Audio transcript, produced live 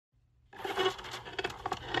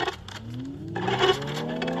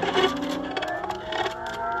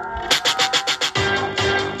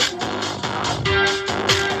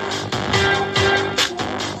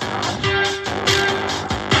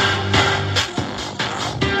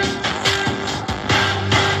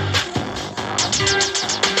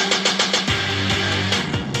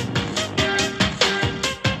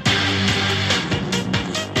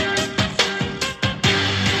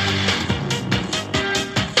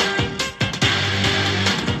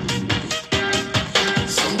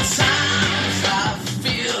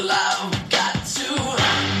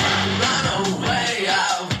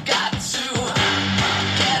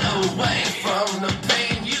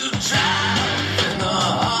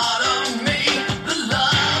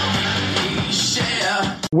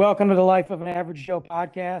Welcome to the Life of an Average Joe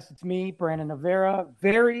podcast. It's me, Brandon Rivera.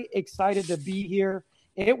 Very excited to be here.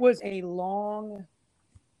 It was a long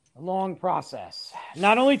process,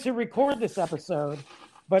 not only to record this episode,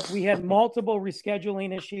 but we had multiple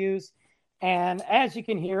rescheduling issues. And as you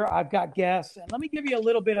can hear, I've got guests. And let me give you a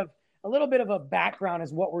little bit of a background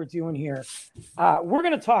as what we're doing here. We're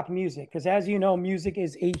going to talk music because, as you know, music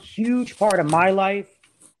is a huge part of my life.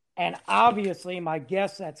 And obviously, my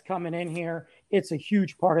guest that's coming in here, it's a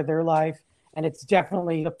huge part of their life. And it's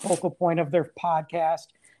definitely the focal point of their podcast.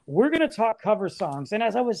 We're going to talk cover songs. And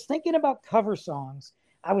as I was thinking about cover songs,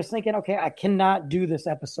 I was thinking, okay, I cannot do this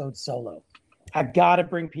episode solo. I've got to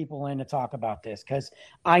bring people in to talk about this because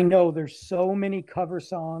I know there's so many cover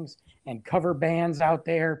songs and cover bands out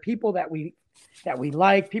there, people that we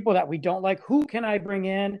like, people that we don't like. Who can I bring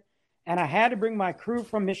in? And I had to bring my crew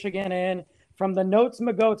from Michigan in, from the Notes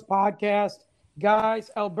McGoates Podcast.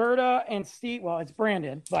 Guys, Alberda and Steve, well, it's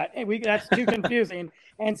Brandon, but that's too confusing.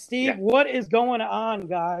 And Steve, What is going on,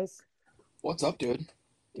 guys? What's up, dude?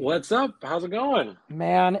 What's up? How's it going?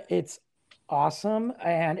 Man, it's awesome.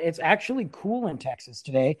 And it's actually cool in Texas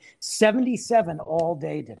today. 77 all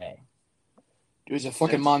day today. Dude, it's a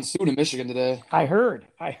fucking monsoon in Michigan today. I heard.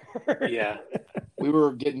 Yeah. We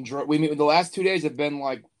were getting drunk. The last 2 days have been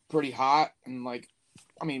like pretty hot and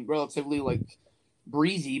relatively like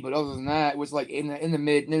breezy, but other than that, it was like in the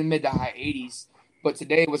mid to high 80s. But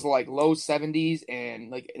today it was like low 70s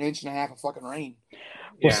and like an inch and a half of fucking rain.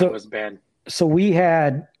 Yeah, it was bad. So we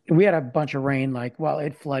had a bunch of rain,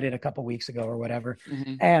 it flooded a couple weeks ago or whatever.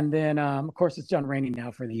 Mm-hmm. And then, of course, it's done raining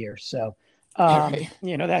now for the year. So,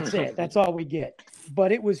 that's it. That's all we get.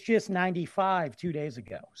 But it was just 95 2 days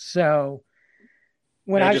ago. So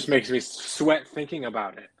it just makes me sweat thinking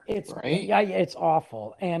about it. It's right. Yeah, it's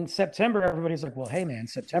awful. And September, everybody's like, well, hey, man,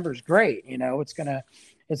 September's great. It's going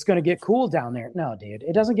to get cool down there. No, dude,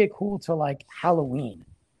 it doesn't get cool till like Halloween.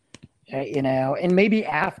 And maybe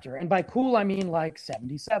after. And by cool, I mean like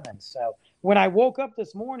 77. So when I woke up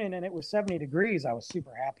this morning and it was 70 degrees, I was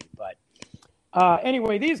super happy. But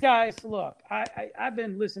anyway, these guys, look, I've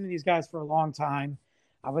been listening to these guys for a long time.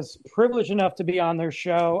 I was privileged enough to be on their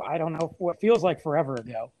show. I don't know what feels like forever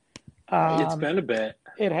ago. It's been a bit.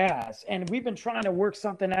 It has. And we've been trying to work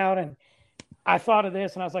something out. And I thought of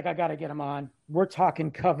this and I was like, I got to get them on. We're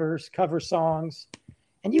talking cover songs.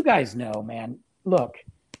 And you guys know, man, look.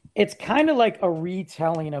 It's kind of like a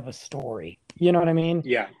retelling of a story. You know what I mean?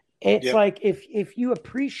 Yeah. It's like if you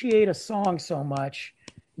appreciate a song so much,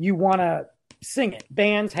 you want to sing it.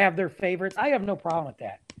 Bands have their favorites. I have no problem with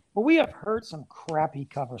that. But we have heard some crappy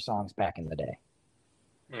cover songs back in the day.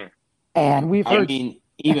 And we've heard...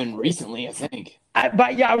 even recently, I think.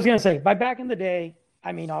 I was going to say, by back in the day,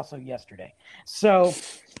 I mean also yesterday. So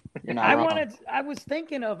I was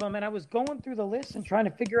thinking of them and I was going through the list and trying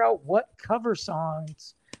to figure out what cover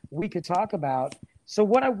songs we could talk about. So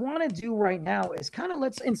what I want to do right now is kind of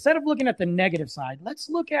instead of looking at the negative side, let's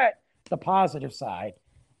look at the positive side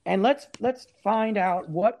and let's find out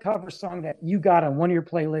what cover song that you got on one of your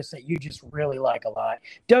playlists that you just really like a lot.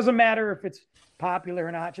 Doesn't matter if it's popular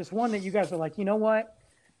or not, just one that you guys are like, you know what?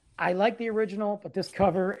 I like the original, but this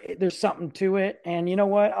cover, there's something to it. And you know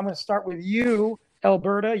what? I'm going to start with you,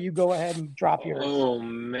 Alberda. You go ahead and drop yours. Oh,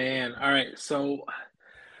 man. All right. So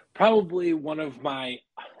probably one of my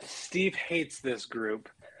 – Steve hates this group,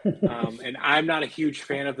 and I'm not a huge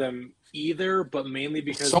fan of them either, but mainly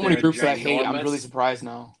because so many groups that I hate. I'm really surprised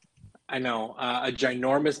now. I know. A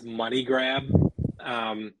ginormous money grab.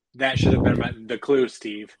 That should have been the clue,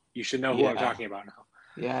 Steve. You should know who I'm talking about now.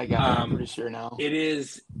 Yeah, I got it. I'm pretty sure now. It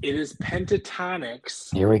is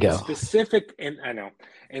Pentatonics. Here we go.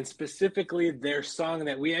 And specifically their song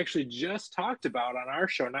that we actually just talked about on our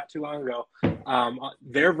show not too long ago,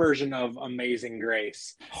 their version of Amazing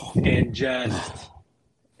Grace. And just,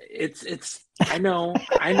 it's, I know,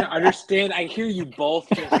 understand. I hear you both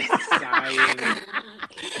just sighing.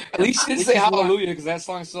 At least you didn't say hallelujah because that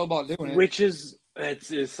song's still about doing it.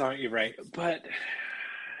 It's song, you're right. But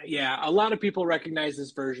yeah, a lot of people recognize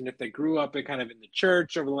this version if they grew up in kind of in the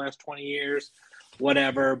church over the last 20 years,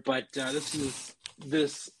 whatever. But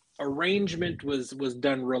this arrangement was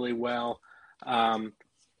done really well, and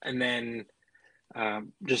then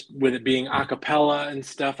just with it being a cappella and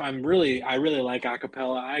stuff, I really like a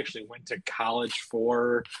cappella. I actually went to college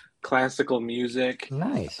for classical music.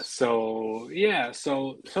 Nice. So yeah,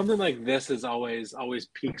 so something like this is always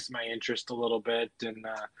piques my interest a little bit, and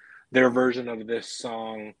their version of this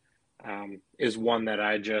song is one that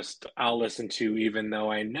I'll listen to, even though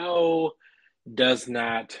I know does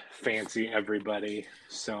not fancy everybody.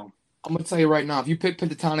 So I'm gonna tell you right now, if you pick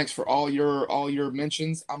Pentatonics for all your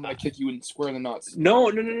mentions, I'm gonna kick you in square in the nuts. No.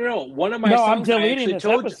 One of my songs I'm deleting I this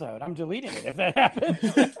episode. I'm deleting it if that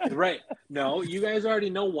happens. Right. No, you guys already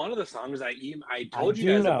know one of the songs. I told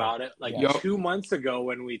you guys about it 2 months ago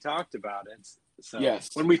when we talked about it. So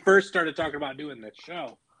when we first started talking about doing this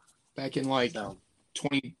show. Back in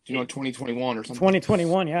 2021 or something.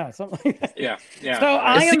 2021, something like that. Yeah. So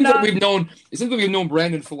it seems like we've known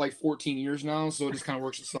Brandon for 14 years now, so it just kind of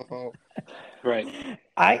works itself out. Right.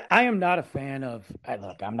 I am not a fan of.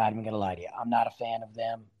 Look, I'm not even gonna lie to you. I'm not a fan of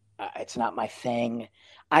them. It's not my thing.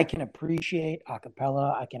 I can appreciate a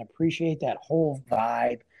cappella. I can appreciate that whole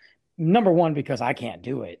vibe. Number one, because I can't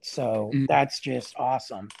do it, so that's just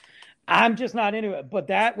awesome. I'm just not into it, but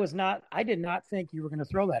that was not. I did not think you were going to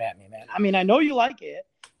throw that at me, man. I mean, I know you like it,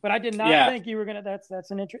 but I did not think you were going to. That's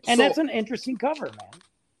an that's an interesting cover, man.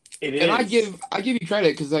 It is, and I give you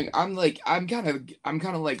credit because I'm kind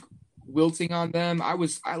of wilting on them. I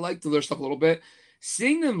liked their stuff a little bit.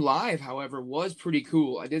 Seeing them live, however, was pretty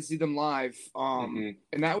cool. I did see them live, and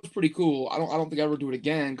that was pretty cool. I don't think I ever do it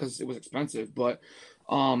again because it was expensive, but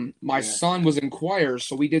my son was in choir,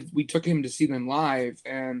 so we took him to see them live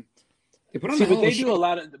and. They do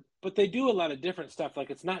a lot of different stuff.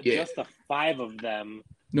 Like it's not just the 5 of them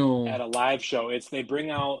at a live show. They bring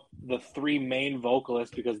out the 3 main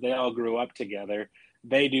vocalists because they all grew up together.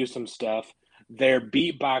 They do some stuff. Their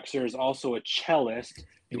beatboxer is also a cellist.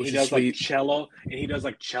 And he does cello, and he does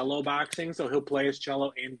cello boxing. So he'll play his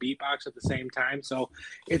cello and beatbox at the same time. So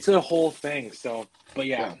it's a whole thing. So, but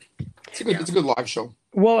it's a good live show.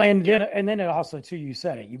 Well, and then it also too. You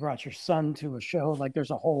said it. You brought your son to a show.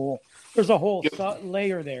 There's a whole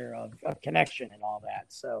layer there of connection and all that.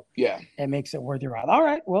 So it makes it worth your while. All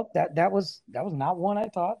right. Well, that was not one I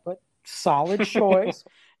thought, but solid choice.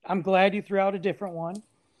 I'm glad you threw out a different one.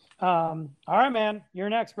 All right, man. You're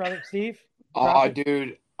next, brother. Steve.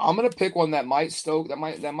 Dude, I'm gonna pick one that might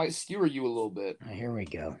skewer you a little bit. Here we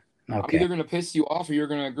go. Okay. I'm either gonna piss you off or you're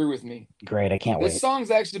gonna agree with me. Great. I can't wait. This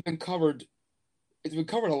song's actually been covered. It's been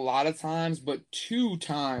covered a lot of times, but 2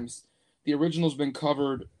 times the original's been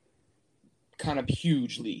covered kind of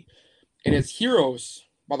hugely. And it's Heroes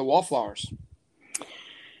by the Wallflowers.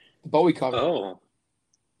 The Bowie cover. Oh.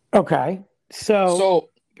 Okay. So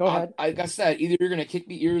go ahead. Like I said, either you're going to kick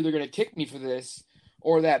me for this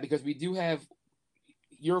or that, because we do have,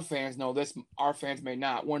 your fans know this, our fans may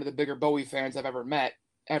not, one of the bigger Bowie fans I've ever met,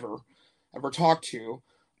 ever talked to.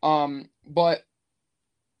 But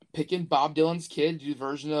picking Bob Dylan's Kid to do a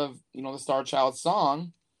version of, the Star Child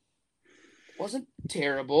song wasn't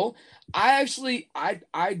terrible. I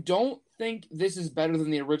don't think this is better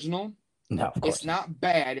than the original. No, of course. It's not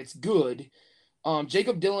bad. It's good.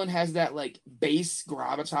 Jacob Dylan has that bass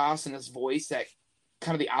gravitas in his voice that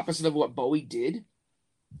kind of the opposite of what Bowie did.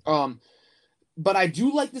 But I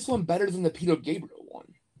do like this one better than the Peter Gabriel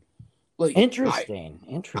one.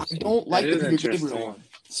 Interesting. I don't like the Peter Gabriel one.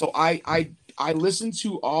 So I listened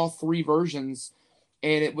to all 3 versions,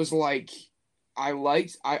 and it was I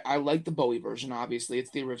liked the Bowie version. Obviously,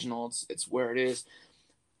 it's the original. It's where it is.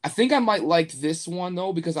 I think I might like this one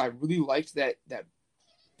though because I really liked that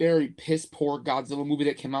very piss poor Godzilla movie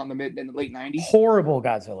that came out in the late 90s. Horrible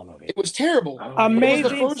Godzilla movie. It was terrible.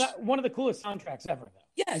 Amazing. One of the coolest soundtracks ever,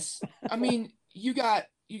 though. Yes, I mean you got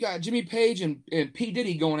Jimmy Page and P.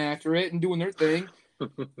 Diddy going after it and doing their thing.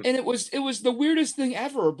 And it was the weirdest thing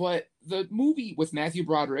ever, but the movie with Matthew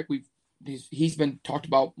Broderick, he's been talked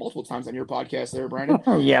about multiple times on your podcast there, Brandon.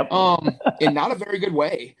 Yep. In not a very good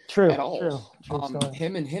way. True. At all. True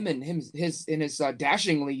His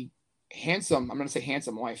dashingly handsome, I'm going to say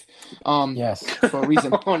handsome wife. Yes. For a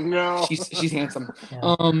reason. Oh no. She's handsome.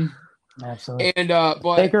 Yeah. Absolutely. And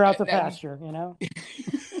but take her out to pasture,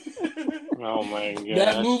 Oh my god.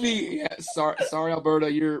 That movie, sorry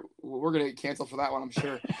Alberta, we're gonna get canceled for that one, I'm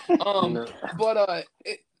sure. But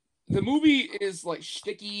the movie is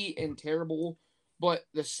shticky and terrible, but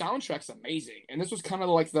the soundtrack's amazing. And this was kind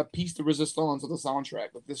of the piece de resistance of the soundtrack,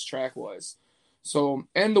 what this track was. So,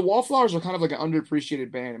 and the Wallflowers are kind of an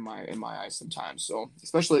underappreciated band in my eyes sometimes. So,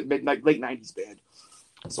 especially late 90s band.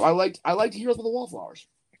 So I liked Heroes with the Wallflowers.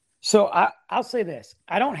 So I'll say this: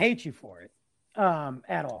 I don't hate you for it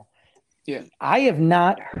at all. Yeah, I have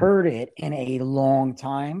not heard it in a long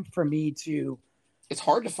time for me to. It's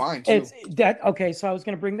hard to find too. Okay? So I was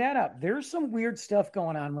going to bring that up. There's some weird stuff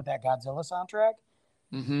going on with that Godzilla soundtrack.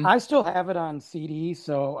 Mm-hmm. I still have it on CD,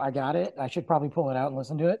 so I got it. I should probably pull it out and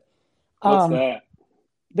listen to it. What's that?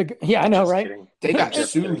 I know, right? They got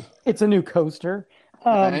sued. It's a new coaster.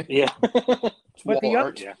 Yeah. But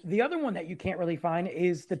the other one that you can't really find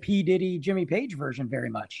is the P. Diddy Jimmy Page version very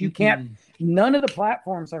much. You can't, none of the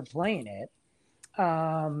platforms are playing it.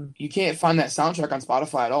 You can't find that soundtrack on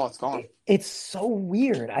Spotify at all. It's gone. It's so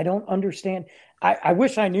weird. I don't understand. I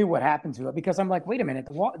wish I knew what happened to it because I'm like, wait a minute,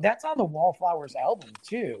 that's on the Wallflowers album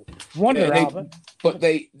too. Album. But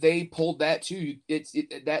they pulled that too. It's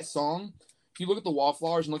that song. If you look at the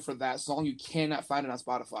Wallflowers and look for that song, you cannot find it on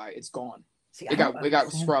Spotify. It's gone. See, it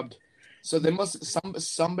got scrubbed. So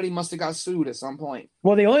somebody must have got sued at some point.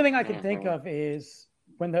 Well, the only thing I can think of is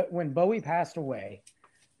when Bowie passed away,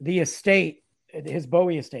 the estate, his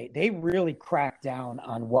Bowie estate, they really cracked down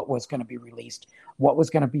on what was going to be released, what was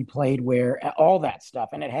going to be played where, all that stuff.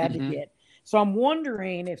 And it had to get. So I'm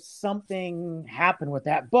wondering if something happened with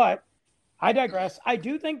that. But I digress. I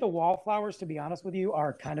do think the Wallflowers, to be honest with you,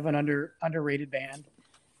 are kind of an underrated band.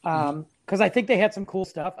 Because I think they had some cool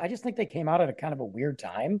stuff. I just think they came out at a kind of a weird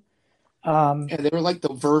time. Yeah, they were like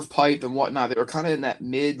the Verve Pipe and whatnot. They were kind of in that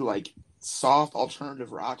mid, like, soft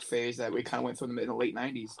alternative rock phase that we kind of went through in the late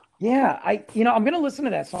 90s. Yeah, I'm going to listen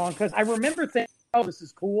to that song because I remember thinking, oh, this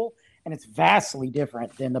is cool. And it's vastly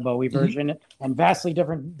different than the Bowie version and vastly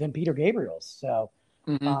different than Peter Gabriel's. So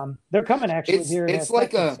they're coming actually here.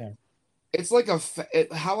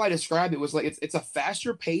 How I described it was like it's a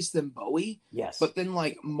faster pace than Bowie. Yes. But then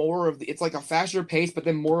like it's like a faster pace, but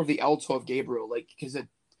then more of the alto of Gabriel. Like because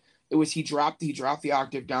he dropped the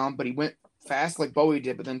octave down, but he went fast like Bowie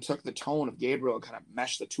did, but then took the tone of Gabriel and kind of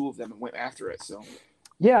meshed the two of them and went after it. So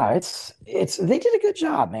yeah, it's they did a good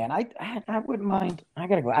job, man. I wouldn't mind. I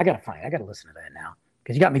gotta listen to that now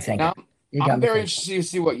because you got me thinking. Now, I'm very interested to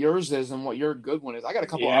see what yours is and what your good one is. I got a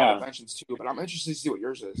couple of honorable mentions too, but I'm interested to see what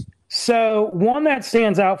yours is. So one that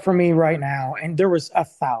stands out for me right now, and there was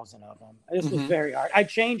 1,000 of them. This was very hard. I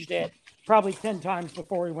changed it probably 10 times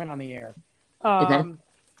before we went on the air. I'm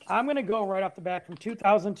going to go right off the bat from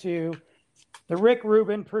 2002. The Rick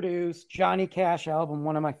Rubin produced Johnny Cash album,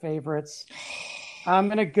 one of my favorites. I'm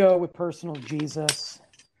going to go with Personal Jesus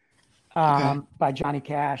by Johnny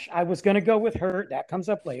Cash. I was going to go with Hurt. That comes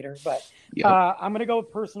up later. But I'm going to go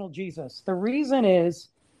with Personal Jesus. The reason is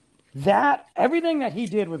that everything that he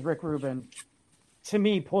did with Rick Rubin, to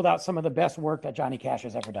me, pulled out some of the best work that Johnny Cash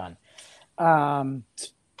has ever done.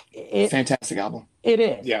 Fantastic album. It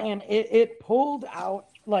is. Yeah. And it pulled out,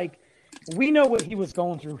 like, we know what he was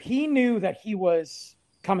going through. He knew that he was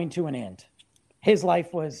coming to an end. His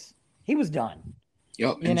life he was done.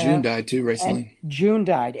 Yep. And June died too recently. And June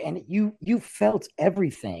died. And you felt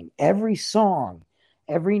everything, every song,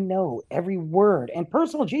 every note, every word. And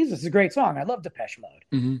Personal Jesus is a great song. I love Depeche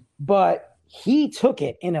Mode. But he took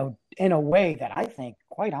it in a way that I think,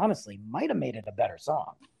 quite honestly, might have made it a better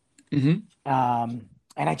song. And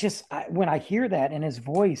when I hear that in his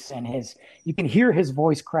voice you can hear his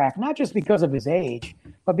voice crack, not just because of his age,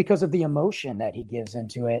 but because of the emotion that he gives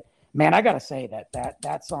into it. Man, I got to say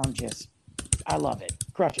that song I love it.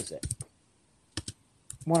 Crushes it.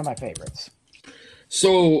 One of my favorites.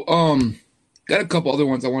 So, got a couple other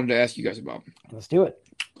ones I wanted to ask you guys about. Let's do it.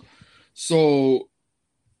 So,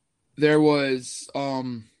 there was a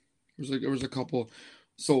couple.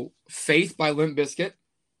 So, Faith by Limp Bizkit.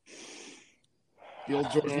 The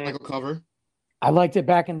old George Michael cover. I liked it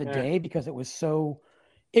back in the day because it was so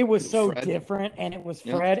different, and it was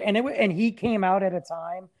Fred, and he came out at a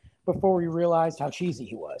time before we realized how cheesy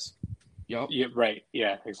he was. Yep. Yeah, right.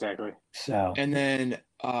 Yeah, exactly. So, and then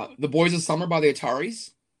The Boys of Summer by the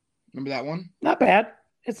Ataris. Remember that one? Not bad.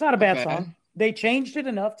 It's not a bad song. They changed it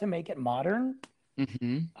enough to make it modern,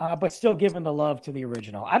 but still giving the love to the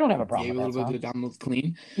original. I don't have a problem with that song. A little bit of downloads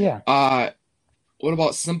clean. Yeah. What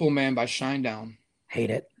about Simple Man by Shinedown? Hate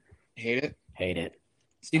it.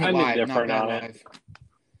 Seen it live, not bad live.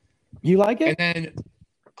 You like it? And then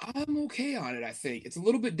I'm okay on it, I think. It's a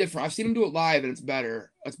little bit different. I've seen him do it live, and it's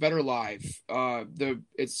better. It's better live.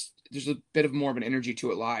 There's a bit of more of an energy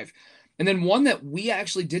to it live. And then one that we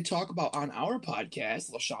actually did talk about on our podcast,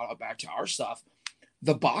 a little shout out back to our stuff,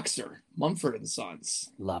 The Boxer, Mumford & Sons.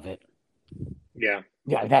 Love it. Yeah.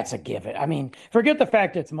 Yeah, that's a give it. I mean, forget the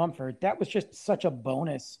fact it's Mumford. That was just such a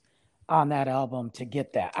bonus on that album to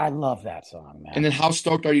get that. I love that song, man. And then how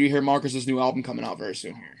stoked are you to hear Marcus's new album coming out very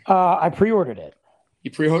soon here? I pre-ordered it.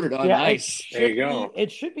 You pre-ordered it? Oh, yeah, nice. There you go.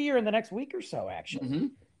 It should be here in the next week or so, actually.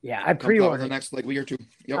 Yeah, I pre-ordered the next week or two.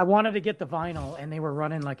 Yep. I wanted to get the vinyl, and they were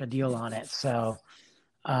running like a deal on it, so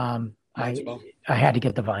I had to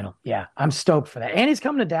get the vinyl. Yeah, I'm stoked for that. And he's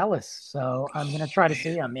coming to Dallas, so I'm going to try to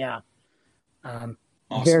see him. Yeah. Awesome.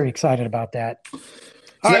 Very excited about that.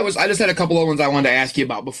 So I just had a couple of ones I wanted to ask you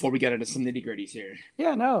about before we get into some nitty gritties here.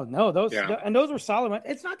 Yeah, no, those were solid ones.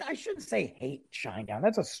 It's not, I shouldn't say hate Shinedown.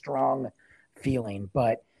 That's a strong feeling,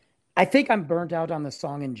 but I think I'm burnt out on the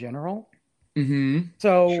song in general. Mm-hmm.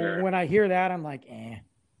 So when I hear that, I'm like,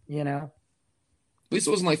 you know. At least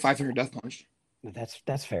it wasn't like 5 Finger Death Punch.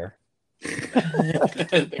 That's fair. They've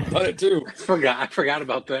done it too. I forgot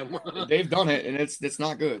about them. They've done it, and it's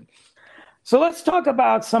not good. So let's talk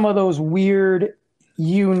about some of those weird,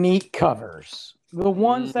 unique covers. The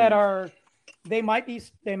ones that are, they might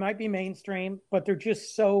be mainstream, but they're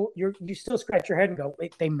just so you still scratch your head and go,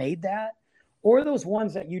 wait, they made that? Or those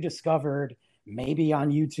ones that you discovered maybe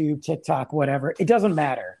on YouTube, TikTok, whatever. It doesn't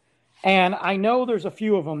matter. And I know there's a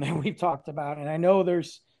few of them that we've talked about, and I know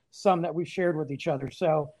there's some that we've shared with each other.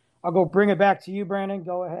 So I'll go bring it back to you, Brandon.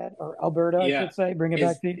 Go ahead. Or Alberta, I should say. Bring it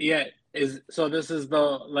back to you. Yeah. So this is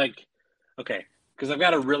the, okay, because I've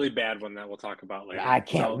got a really bad one that we'll talk about later. I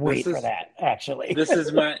can't wait for that, actually. This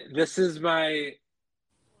is my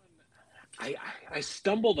I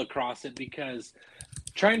stumbled across it because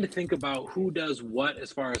trying to think about who does what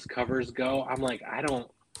as far as covers go, I'm like, I don't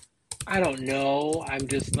know. I'm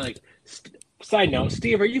just like, side note,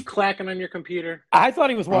 Steve, are you clacking on your computer? I thought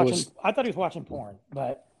he was watching porn,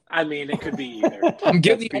 but I mean, it could be either. I'm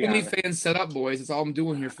getting the OnlyFans set up, boys. That's all I'm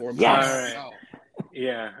doing here for. Yes. All right.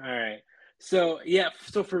 Yeah. All right. So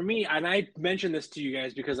for me, and I mentioned this to you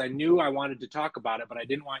guys because I knew I wanted to talk about it, but I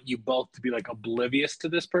didn't want you both to be like oblivious to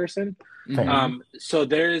this person. Mm-hmm. So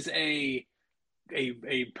there's a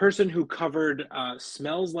person who covered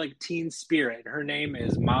Smells Like Teen Spirit. Her name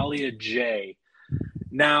is Malia J.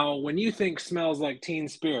 Now, when you think Smells Like Teen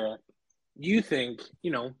Spirit, you think,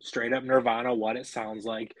 straight up Nirvana, what it sounds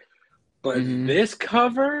like. But this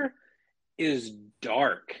cover is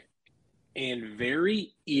dark and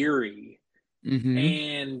very eerie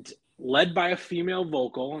and led by a female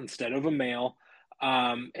vocal instead of a male.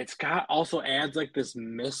 It's got also adds like this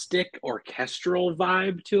mystic orchestral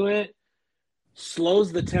vibe to it.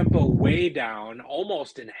 Slows the tempo way down,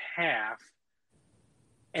 almost in half,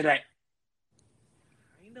 and I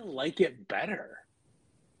kind of like it better.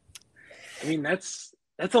 I mean, that's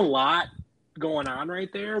a lot going on right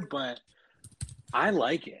there, but I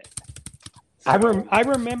like it. So, I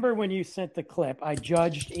remember when you sent the clip, I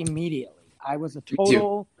judged immediately. I was a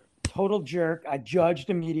total jerk. I judged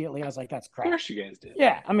immediately. I was like, that's crap. Of course you guys did.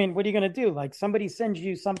 Yeah, I mean, what are you going to do? Like, somebody sends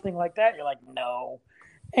you something like that, you're like, no.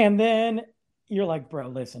 And then you're like, bro,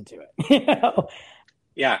 listen to it.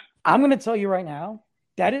 Yeah. I'm going to tell you right now,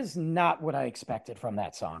 that is not what I expected from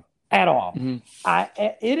that song at all.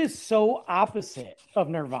 It is so opposite of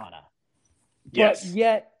Nirvana. Yes. But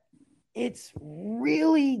yet it's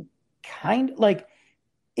really kind of like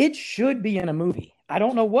it should be in a movie. I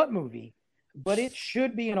don't know what movie, but it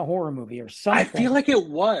should be in a horror movie or something. I feel like it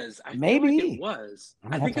was. I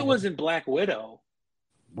think it was in Black Widow.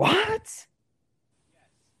 What?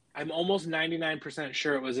 I'm almost 99%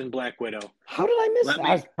 sure it was in Black Widow. How did I miss that?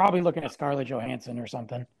 I was probably looking at Scarlett Johansson or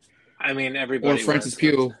something. I mean, everybody. Or Francis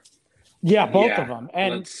Pugh. Yeah, both of them.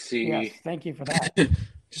 And let's see. Yes, thank you for that.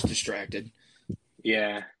 Just distracted.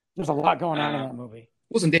 Yeah. There's a lot going on in that movie. It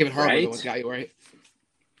wasn't David Harbour that was guy, right?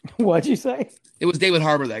 What'd you say? It was David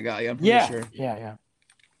Harbour, that guy. I'm pretty sure. Yeah.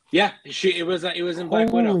 Yeah, it was in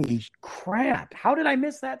Black Widow. Holy crap! How did I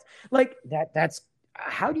miss that? Like that's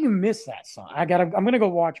how do you miss that song? I'm gonna go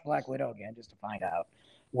watch Black Widow again just to find out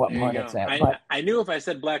what part it's at. I knew if I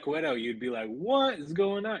said Black Widow, you'd be like, "What is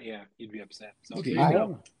going on?" Yeah, you'd be upset. So okay,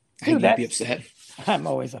 I'd be upset. I'm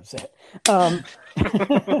always upset. I'm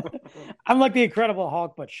like the Incredible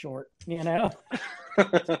Hulk, but short. Yeah,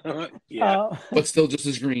 but still just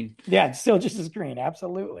as green. Yeah, still just as green.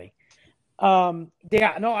 Absolutely. I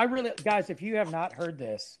really, guys, if you have not heard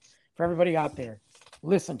this, for everybody out there,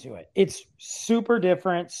 listen to it. It's super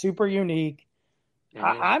different, super unique.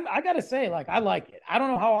 I gotta say, like, I like it. I don't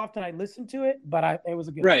know how often I listen to it, but it was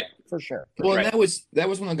a good one, for sure. Well, and that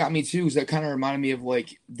was one that got me too, because that kind of reminded me of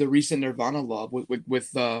like the recent Nirvana love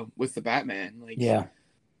with the Batman, like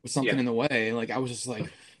with something in the way. Like I was just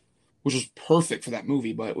like, which was perfect for that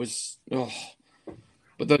movie, but it was.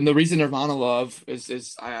 But the reason Nirvana love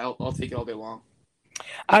is I'll take it all day long.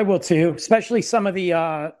 I will too, especially some of the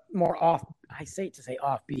more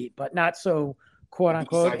offbeat, but not so quote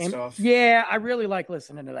unquote. Yeah, I really like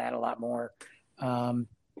listening to that a lot more. I'm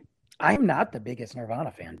not the biggest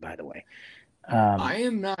Nirvana fan, by the way. I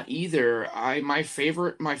am not either. My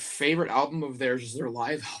favorite album of theirs is their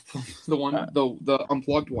live album, the one the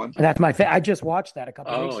unplugged one. That's my I just watched that a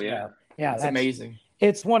couple weeks ago. Yeah, that's amazing.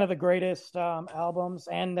 It's one of the greatest albums,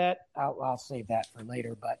 and that I'll save that for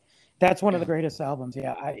later. But that's one of the greatest albums.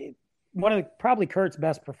 Yeah, one of probably Kurt's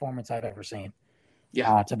best performance I've ever seen.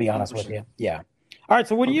 Yeah, to be honest 100%. With you. Yeah. All right.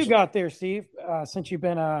 So what do you got there, Steve? since you've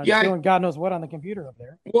been doing God knows what on the computer up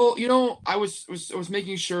there? Well, I was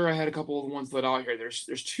making sure I had a couple of the ones laid out here.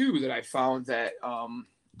 There's two that I found that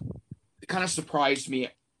kind of surprised me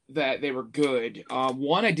that they were good.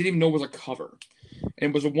 One I didn't even know was a cover. And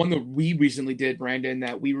it was one that we recently did, Brandon,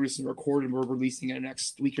 that we recently recorded and we're releasing in the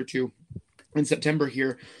next week or two in September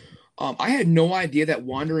here. I had no idea that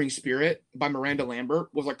Wandering Spirit by Miranda Lambert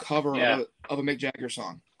was a cover of a Mick Jagger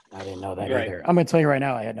song. I didn't know that either. I'm going to tell you right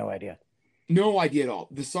now, I had no idea. No idea at all.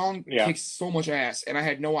 The song kicks so much ass, and I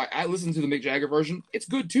had no idea. I listened to the Mick Jagger version. It's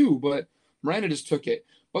good too, but Miranda just took it.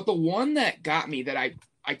 But the one that got me that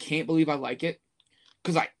I can't believe I like it,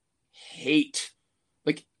 because I hate,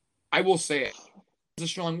 I will say it. It's a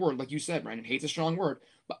strong word. Like you said, Brandon, hate's a strong word.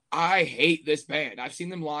 But I hate this band. I've seen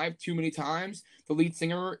them live too many times. The lead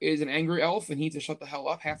singer is an angry elf, and he needs to shut the hell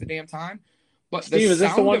up half the damn time. But Steve, the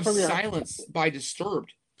Sound of Silence by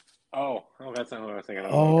Disturbed. Oh, that's not what I was thinking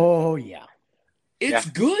of. Oh, yeah. It's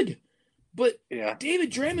good. But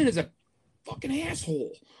David Draymond is a fucking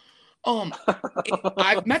asshole.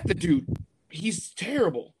 I've met the dude. He's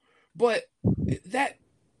terrible. But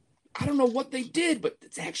I don't know what they did, but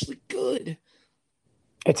it's actually good.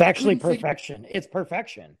 It's actually perfection. It's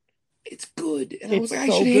perfection. It's good. And I was like, I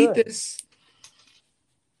should hate this.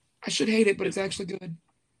 I should hate it, but it's actually good.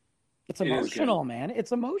 It's emotional, man.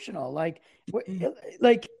 It's emotional. Like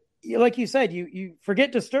you said, you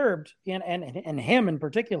forget Disturbed and him in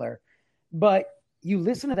particular, but you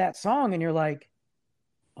listen to that song and you're like,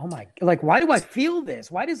 oh my, why do I feel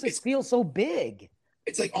this? Why does this feel so big?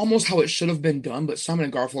 It's like almost how it should have been done, but Simon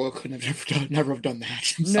and Garfunkel could never have done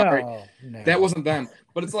that. I'm sorry. No. That wasn't them.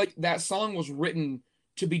 But it's like that song was written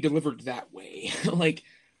to be delivered that way. like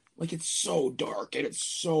it's so dark and it's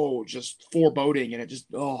so just foreboding and it's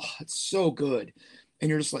so good. And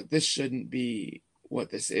you're just like, this shouldn't be what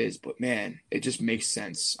this is, but man, it just makes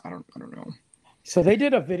sense. I don't know. So they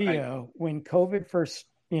did a video when COVID first,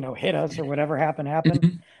 hit us or whatever happened.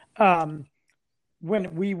 Mm-hmm.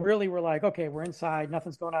 When we really were like, okay, we're inside,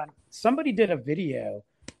 nothing's going on. Somebody did a video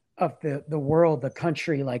of the world, the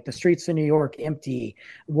country, like the streets of New York empty,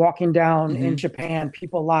 walking down in Japan,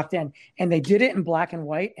 people locked in, and they did it in black and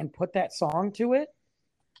white and put that song to it.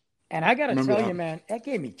 And I got to tell you, man, that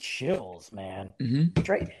gave me chills, man.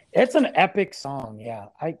 Mm-hmm. It's an epic song. Yeah.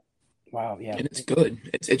 Wow. Yeah. And it's good.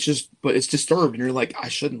 It's just, but it's disturbed. And you're like, I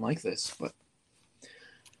shouldn't like this, but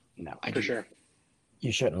for sure.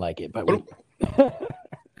 You shouldn't like it, but what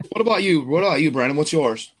about you? What about you, Brandon? What's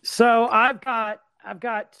yours? So I've got,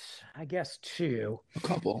 I guess, two. A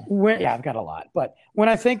couple. I've got a lot. But when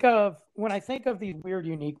I think of these weird,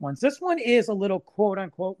 unique ones, this one is a little quote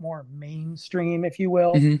unquote more mainstream, if you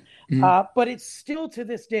will. Mm-hmm. But it still to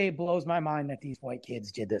this day blows my mind that these white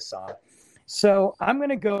kids did this song. So I'm going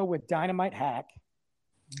to go with Dynamite Hack,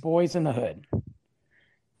 Boys in the Hood.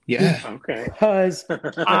 Yeah. Okay. Because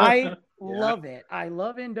I love it. I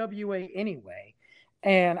love NWA anyway.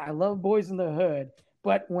 And I love Boys in the Hood.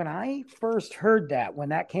 But when I first heard that, when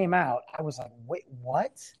that came out, I was like, wait,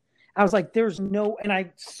 what? I was like, and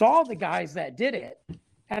I saw the guys that did it.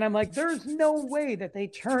 And I'm like, there's no way that they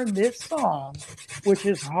turned this song, which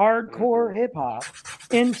is hardcore hip hop,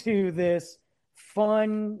 into this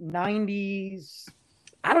fun 90s,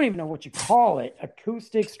 I don't even know what you call it,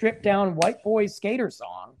 acoustic, stripped down white boy skater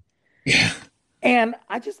song. Yeah. And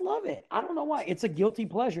I just love it. I don't know why. It's a guilty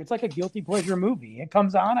pleasure. It's like a guilty pleasure movie. It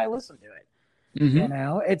comes on, I listen to it. Mm-hmm.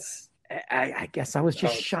 I guess I was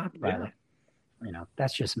just shocked by it.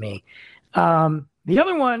 That's just me. The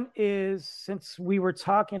other one is, since we were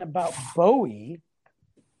talking about Bowie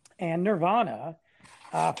and Nirvana,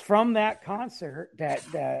 from that concert that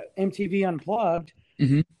MTV Unplugged,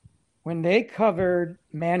 when they covered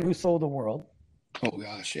Man Who Sold the World. Oh,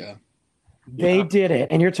 gosh, yeah. They did it.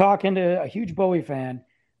 And you're talking to a huge Bowie fan.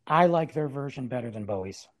 I like their version better than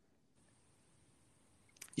Bowie's.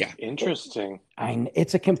 Yeah. Interesting.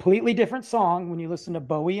 It's a completely different song when you listen to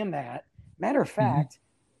Bowie and that. Matter of fact,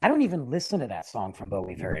 I don't even listen to that song from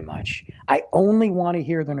Bowie very much. I only want to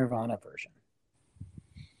hear the Nirvana version.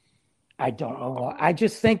 I don't know why. I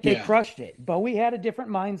just think they crushed it. Bowie had a different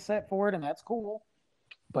mindset for it, and that's cool.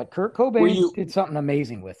 But Kurt Cobain did something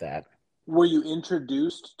amazing with that. Were you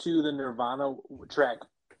introduced to the Nirvana track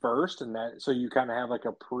first, and that so you kind of have like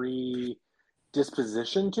a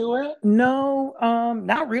predisposition to it? No,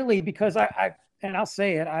 not really, because I'll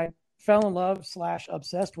say it, I fell in love /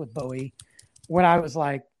 obsessed with Bowie when I was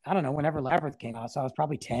like, I don't know, whenever Labyrinth came out. So I was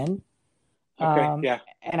probably 10. Okay,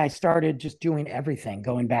 And I started just doing everything,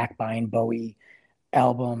 going back, buying Bowie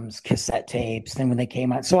albums, cassette tapes. Then when they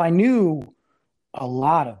came out, so I knew a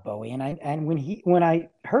lot of Bowie. And when I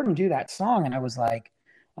heard him do that song, and I was like,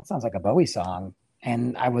 that sounds like a Bowie song.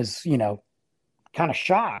 And I was, kind of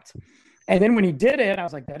shocked. And then when he did it, I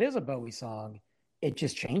was like, that is a Bowie song. It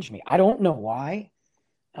just changed me. I don't know why.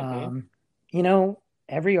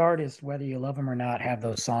 Every artist, whether you love them or not, have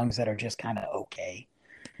those songs that are just kind of okay.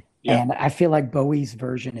 Yeah. And I feel like Bowie's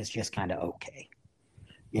version is just kind of okay.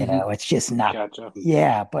 It's just not. Gotcha.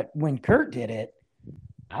 Yeah. But when Kurt did it,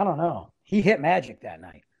 I don't know. He hit magic that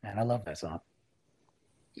night. And I love that song.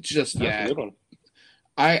 It's just, yeah.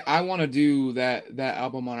 I want to do that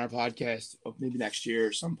album on our podcast maybe next year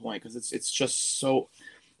or some point, because it's just so,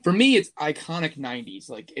 for me, it's iconic 90s.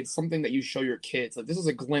 Like, it's something that you show your kids. Like, this is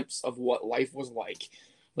a glimpse of what life was like.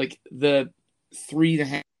 Like, the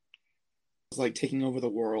 3.5 was like taking over the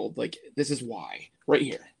world. Like, this is why. Right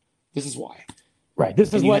here. This is why. Right.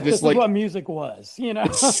 This is what music was,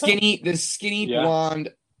 This skinny blonde,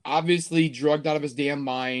 obviously drugged out of his damn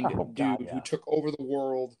mind who took over the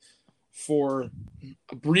world for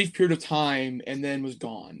a brief period of time and then was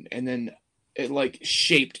gone. And then it like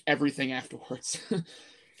shaped everything afterwards.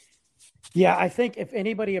 Yeah, I think if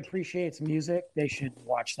anybody appreciates music, they should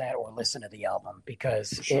watch that or listen to the album,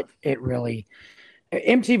 because it really,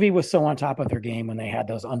 MTV was so on top of their game when they had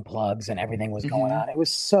those unplugs and everything was going on. It was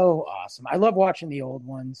so awesome. I love watching the old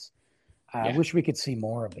ones. I wish we could see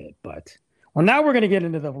more of it, but now we're going to get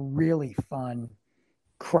into the really fun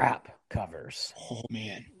crap covers. Oh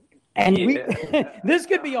man. And this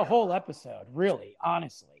could be a whole episode, really,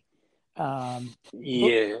 honestly. But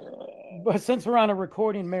since we're on a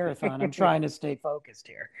recording marathon, I'm trying to stay focused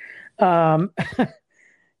here.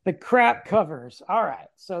 The crap covers. All right.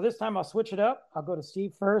 So this time I'll switch it up. I'll go to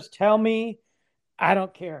Steve first. Tell me, I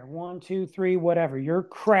don't care. 1, 2, 3, whatever. Your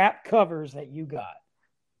crap covers that you got.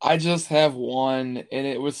 I just have one, and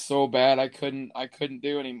it was so bad I couldn't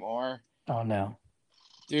do anymore. Oh no.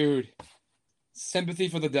 Dude. Sympathy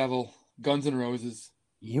for the Devil, Guns N' Roses.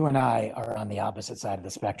 You and I are on the opposite side of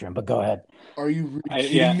the spectrum, but go ahead. Are you really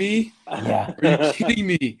kidding me? Yeah. Are you kidding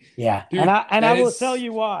me? Yeah. Dude, and I will tell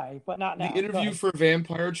you why, but not now. The Interview for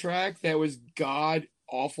Vampire track, that was god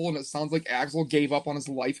awful, and it sounds like Axl gave up on his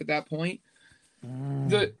life at that point.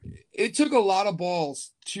 It took a lot of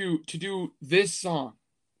balls to do this song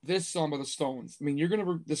by the Stones. I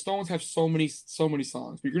mean, the Stones have so many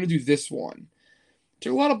songs, but you're gonna do this one. It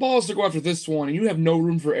took a lot of balls to go after this one, and you have no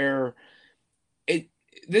room for error.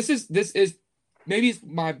 This is maybe it's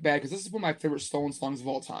my bad, because this is one of my favorite Stones songs of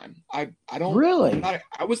all time. I don't really.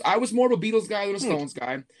 I was more of a Beatles guy than a Stones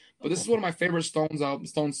guy, but this is one of my favorite Stones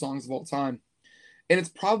songs of all time, and it's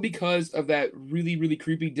probably because of that really really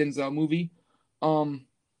creepy Denzel movie. I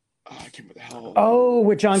can't remember the hell. Oh,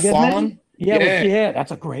 with John Goodman. Yeah,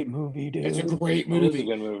 that's a great movie, dude. It's a great movie. It is a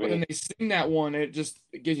good movie. But then they sing that one, and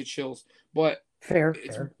it gives you chills. But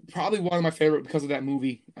it's probably one of my favorite because of that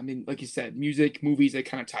movie. I mean, like you said, music, movies, they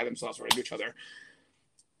kind of tie themselves right into each other.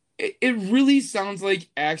 It really sounds like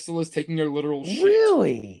Axl is taking their literal shit.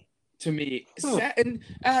 Really? To me. And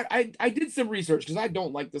I did some research because I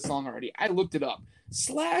don't like the song already. I looked it up.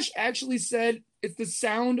 Slash actually said it's the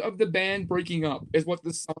sound of the band breaking up is what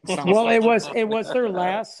the song sounds like. Well, it was their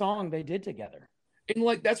last song they did together. And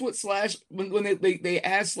like that's what Slash when they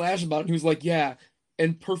asked Slash about it, he was like, yeah,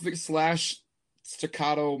 and perfect Slash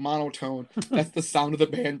staccato monotone. That's the sound of the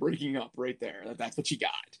band breaking up right there. That's what you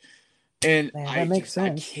got. And that makes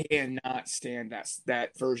sense. I cannot stand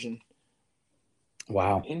that version.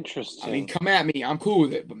 Wow. Interesting. I mean, come at me. I'm cool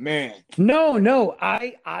with it, but man. No.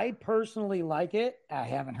 I personally like it. I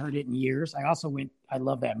haven't heard it in years. I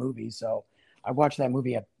love that movie, so I watched that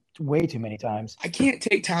movie way too many times. I can't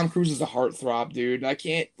take Tom Cruise as a heartthrob, dude. I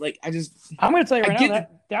can't, I'm going to tell you right now,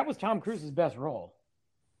 that was Tom Cruise's best role.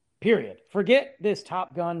 Period. Forget this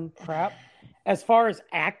Top Gun crap. As far as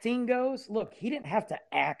acting goes, look, he didn't have to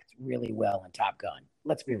act really well in Top Gun.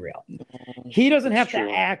 Let's be real. He doesn't have to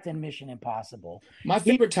act in Mission Impossible. My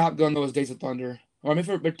favorite Top Gun, though, is Days of Thunder. Or my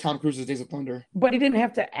favorite Tom Cruise is Days of Thunder. But he didn't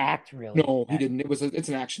have to act really. No, he didn't. It's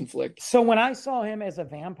an action flick. So when I saw him as a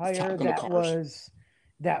vampire, that was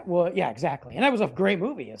yeah, exactly. And that was a great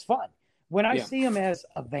movie. It's fun. When I see him as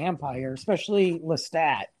a vampire, especially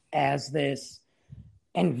Lestat as this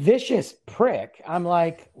and vicious prick, I'm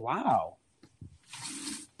like, wow.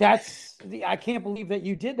 I can't believe that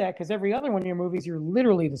you did that, because every other one of your movies, you're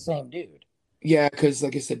literally the same dude. Yeah, because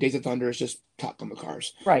like I said, Days of Thunder is just Top Gun with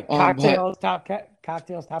cars. Right. Cocktails, Top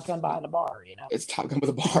Gun behind the bar, It's Top Gun with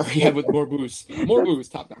a bar, with more booze. More booze,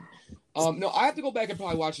 Top Gun. No, I have to go back and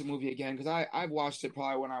probably watch the movie again, because I watched it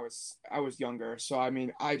probably when I was younger. So, I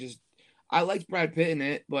mean, I liked Brad Pitt in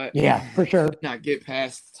it, but yeah, for sure. Not get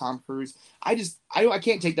past Tom Cruise. I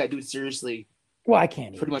can't take that dude seriously. Well, I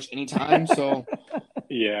can't pretty much any time. So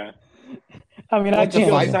yeah. I mean, I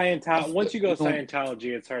can't. Once you go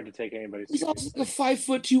Scientology, it's hard to take anybody seriously. He's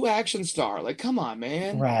also a 5'2" action star. Like, come on,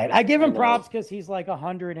 man. Right. I give him props because he's like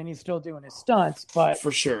 100 and he's still doing his stunts. But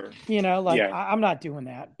for sure, I'm not doing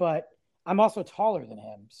that. But I'm also taller than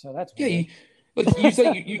him, so that's weird. Like you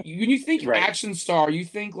say, you think action star, you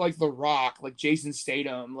think like The Rock, like Jason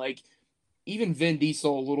Statham, like even Vin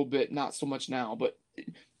Diesel a little bit, not so much now, but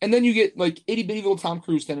and then you get like itty bitty little Tom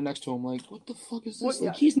Cruise standing next to him, like what the fuck is this?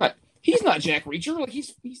 Like he's not Jack Reacher, like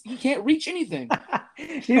he can't reach anything.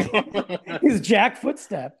 he's Jack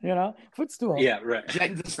Footstep, footstool. Yeah, right.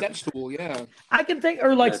 Jack the step stool, yeah. I can think,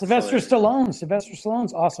 or like Sylvester Stallone. Sylvester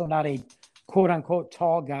Stallone's also not a quote unquote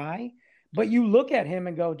tall guy. But you look at him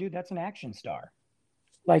and go, dude, that's an action star.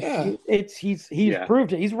 Like he's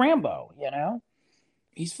proved it. He's Rambo,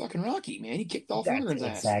 He's fucking Rocky, man. He kicked off Aaron's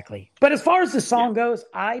ass. Exactly. But as far as the song goes,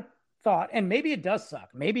 I thought, and maybe it does suck.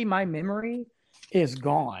 Maybe my memory is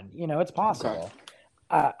gone. It's possible.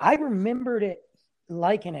 Okay. I remembered it,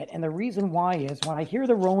 liking it, and the reason why is when I hear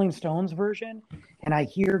the Rolling Stones version and I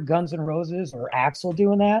hear Guns N' Roses or Axl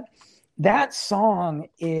doing that song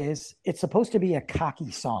it's supposed to be a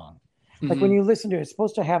cocky song. Like when you listen to it, it's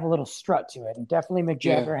supposed to have a little strut to it, and definitely Mick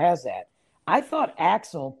Jagger has that. I thought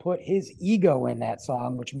Axl put his ego in that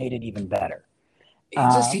song, which made it even better.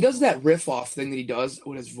 He does that riff off thing that he does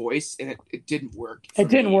with his voice, and it didn't work. It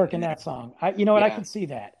didn't work in that song. I can see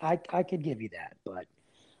that. I could give you that, but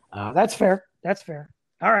that's fair. That's fair.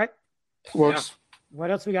 All right, works. Yeah.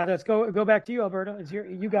 What else we got? Let's go back to you, Alberta.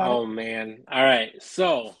 You got it. Oh man! All right,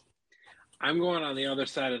 so I'm going on the other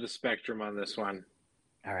side of the spectrum on this one.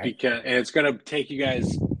 All right. And it's gonna take you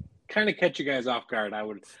guys, kind of catch you guys off guard.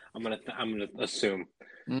 I'm gonna assume.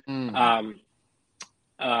 Mm-hmm.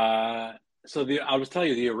 I'll just tell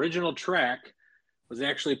you, the original track was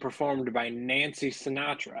actually performed by Nancy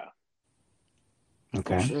Sinatra.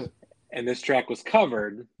 Okay. And this track was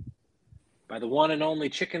covered by the one and only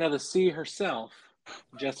Chicken of the Sea herself,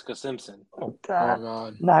 Jessica Simpson. Oh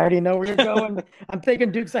God! Now I already know where you're going. I'm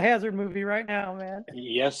thinking Dukes of Hazzard movie right now, man.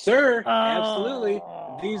 Yes, sir. Absolutely.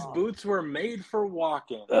 These boots were made for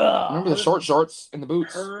walking. Remember the short shorts and the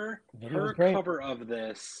boots? Her cover of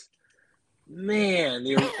this, man.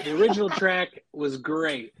 The original track was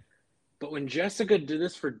great, but when Jessica did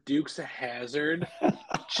this for Dukes of Hazzard,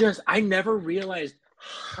 I never realized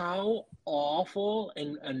how awful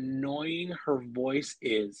and annoying her voice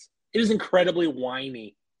is. It is incredibly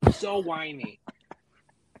whiny. So whiny.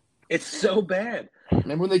 It's so bad.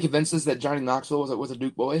 Remember when they convinced us that Johnny Knoxville was a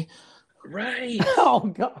Duke boy? Right. Oh,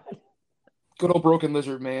 God. Good old Broken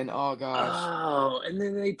Lizard, man. Oh, gosh. Oh, and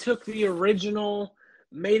then they took the original,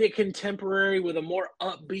 made it contemporary with a more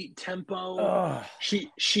upbeat tempo. Oh.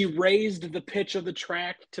 She raised the pitch of the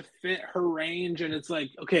track to fit her range, and it's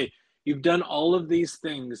like, okay, you've done all of these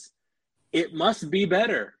things. It must be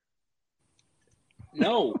better.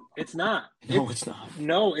 No, it's not. No, it's not.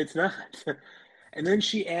 No, it's not. And then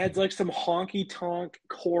she adds like some honky tonk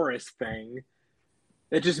chorus thing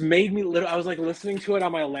that just made me I was like listening to it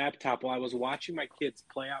on my laptop while I was watching my kids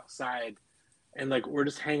play outside, and like we're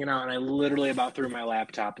just hanging out, and I literally about threw my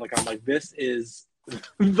laptop. Like I'm like, this is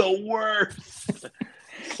the worst.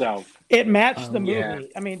 So it matched the movie. Yeah.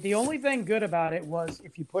 I mean, the only thing good about it was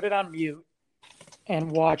if you put it on mute and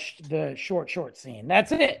watched the short scene.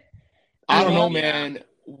 That's it. I don't know, man.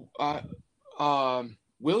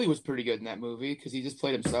 Willie was pretty good in that movie because he just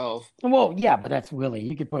played himself. Well, yeah, but that's Willie.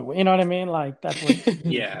 You could put, you know what I mean? Like that's what.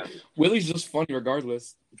 Yeah, Willie's just funny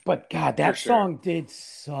regardless. But God, that song did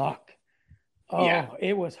suck. Oh, yeah.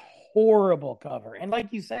 It was horrible cover, and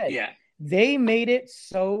like you said, they made it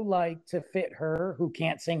so like to fit her who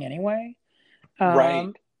can't sing anyway.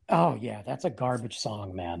 Right. Oh yeah, that's a garbage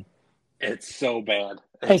song, man. It's so bad.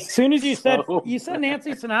 As soon as you said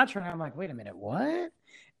Nancy Sinatra, and I'm like, wait a minute, what?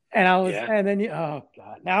 And I was, and then oh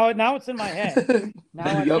God, now it's in my head. Now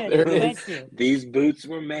I can't. Thank you. These boots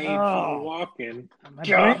were made for walking.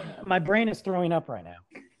 My brain is throwing up right now.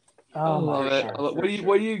 Oh, love it.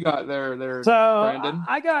 What do you got there, so Brandon?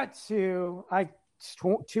 I got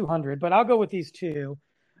 200, but I'll go with these two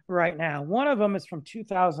right now. One of them is from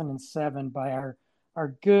 2007 by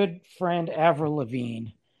our good friend Avril Lavigne.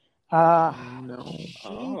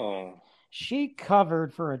 She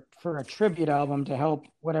covered for a tribute album to help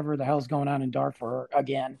whatever the hell's going on in Darfur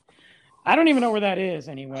again. I don't even know where that is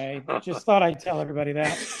anyway. Just thought I'd tell everybody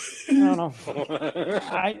that. I don't know.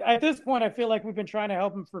 At this point, I feel like we've been trying to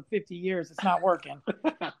help him for 50 years. It's not working.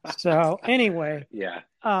 So anyway,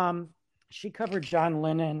 she covered John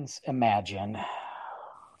Lennon's Imagine.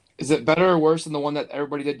 Is it better or worse than the one that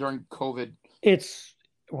everybody did during COVID?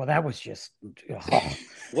 Well, that was just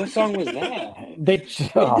What song was that? They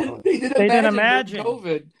did Imagine.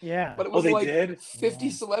 COVID. Yeah. But it was they did? 50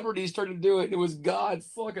 celebrities trying to do it. And it was God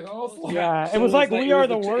fucking awful. Yeah. So it was like We Are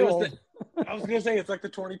the World. I was going to say, it's like the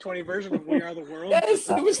 2020 version of We Are the World. Yes,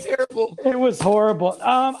 it was terrible. It was horrible.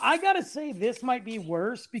 I got to say, this might be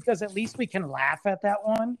worse because at least we can laugh at that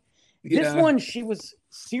one. Yeah. This one, she was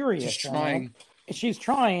serious. She's trying. She's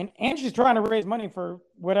trying, and she's trying to raise money for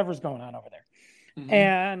whatever's going on over there. Mm-hmm.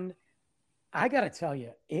 And I got to tell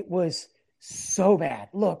you, it was so bad.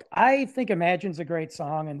 Look, I think Imagine's a great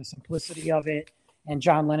song and the simplicity of it. And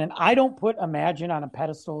John Lennon, I don't put Imagine on a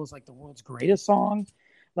pedestal as like the world's greatest song,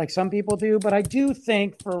 like some people do. But I do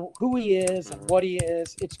think for who he is and what he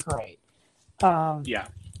is, it's great. Yeah.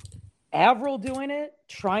 Avril doing it,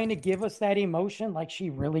 trying to give us that emotion like she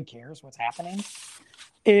really cares what's happening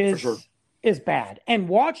is bad. And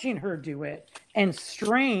watching her do it and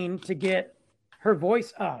strain to get her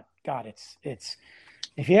voice up. God, it's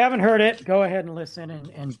if you haven't heard it, go ahead and listen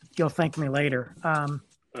and you'll thank me later.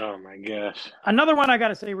 Oh my gosh. Another one I got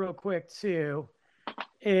to say real quick too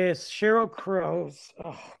is Sheryl Crow's.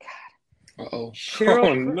 Oh God. Uh-oh.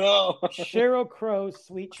 Sheryl Crow's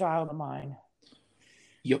Sweet Child of Mine.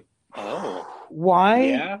 Yep. Oh. Why?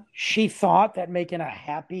 Yeah. She thought that making a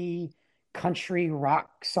happy country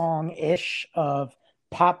rock song-ish of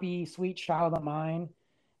Poppy Sweet Child of Mine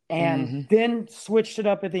and then switched it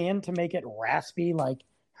up at the end to make it raspy like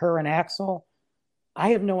her and Axl. I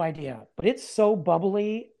have no idea, but it's so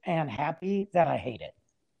bubbly and happy that I hate it.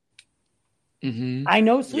 Mm-hmm. I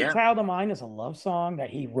know Sweet Child of Mine is a love song that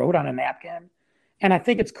he wrote on a napkin, and I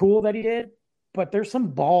think it's cool that he did, but there's some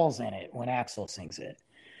balls in it when Axl sings it.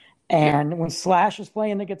 And when Slash is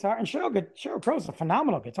playing the guitar, and Sheryl Crow's a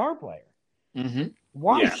phenomenal guitar player. Mm-hmm.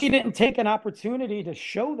 Why she didn't take an opportunity to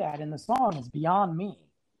show that in the song is beyond me.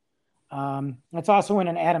 It's also in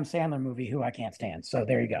an Adam Sandler movie who I can't stand. So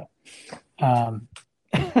there you go.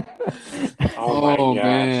 Oh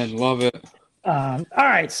man, love it. All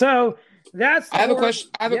right, so that's. I have a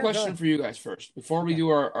question. I have a question for you guys first before we do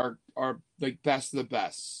our like best of the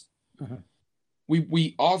best. Mm-hmm.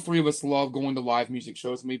 We all three of us love going to live music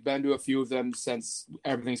shows, and we've been to a few of them since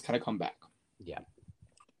everything's kind of come back. Yeah.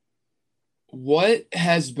 What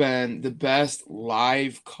has been the best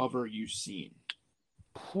live cover you've seen?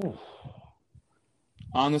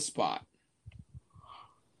 On the spot.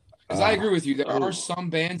 Because I agree with you. There are some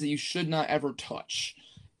bands that you should not ever touch.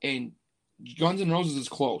 And Guns N' Roses is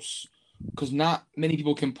close. Because not many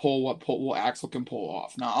people can pull what Axl can pull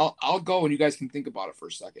off. Now, I'll go and you guys can think about it for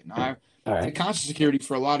a second. Now, I've had conscious security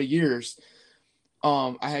for a lot of years.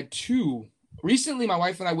 I had two. Recently, my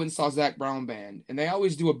wife and I went and saw Zac Brown Band, and they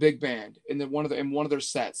always do a big band in one of their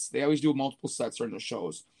sets. They always do multiple sets during their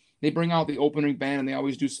shows. They bring out the opening band, and they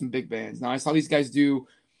always do some big bands. Now, I saw these guys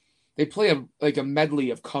they play a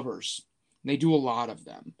medley of covers. And they do a lot of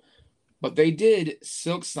them. But they did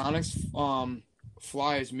Silk Sonic's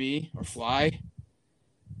Fly As Me, or Fly,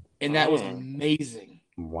 and that was amazing.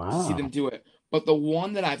 Wow. To see them do it. But the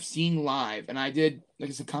one that I've seen live, and I did, like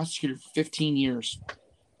I said, concentrated for 15 years.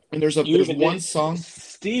 And there's one song.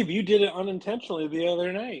 Steve, you did it unintentionally the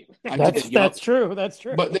other night. That's true. That's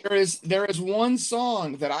true. But there is one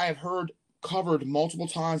song that I have heard covered multiple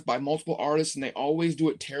times by multiple artists, and they always do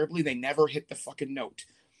it terribly. They never hit the fucking note.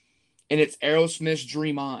 And it's Aerosmith's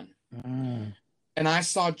Dream On. And I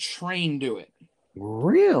saw Train do it.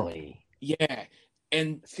 Really? Yeah.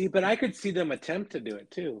 And see, but I could see them attempt to do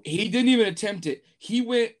it too. He didn't even attempt it. He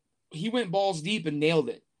went balls deep and nailed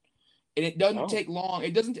it. And it doesn't take long.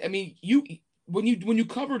 It doesn't. I mean, when you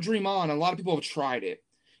cover Dream On, a lot of people have tried it.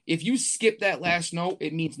 If you skip that last note,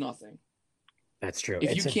 it means nothing. That's true.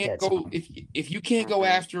 If you can't go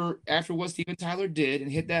after what Steven Tyler did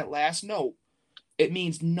and hit that last note, it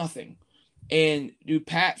means nothing. And dude,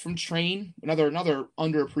 Pat from Train, another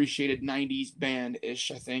underappreciated 90s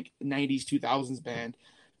band-ish, I think, 90s 2000s band.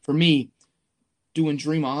 For me, doing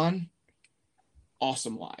Dream On,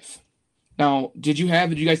 awesome live. Now, did you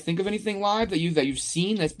guys think of anything live that you've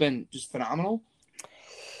seen that's been just phenomenal?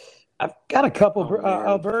 I've got a couple.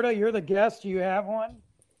 Alberta, you're the guest. Do you have one?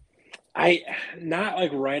 Not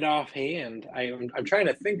like right offhand. I'm trying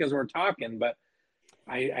to think as we're talking, but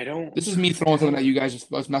I don't. This is me throwing something at you guys.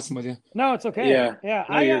 Just I was messing with you. No, it's okay. Yeah.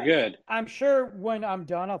 No, you're good. I'm sure when I'm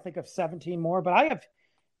done, I'll think of 17 more. But I have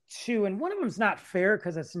two, and one of them's not fair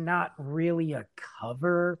because it's not really a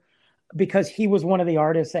cover. Because he was one of the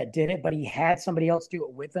artists that did it, but he had somebody else do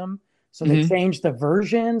it with him. So they changed the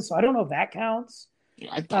version. So I don't know if that counts.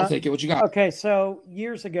 I'll take it. What you got? Okay, so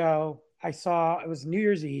years ago, I saw, it was New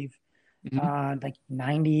Year's Eve, like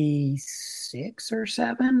 96 or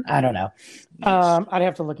 7. I don't know. I'd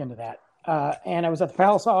have to look into that. and I was at the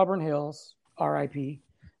Palace of Auburn Hills, R.I.P.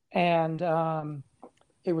 And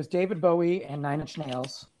it was David Bowie and Nine Inch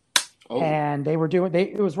Nails. Oh. And they were doing.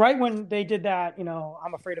 It was right when they did that.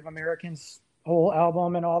 I'm Afraid of Americans whole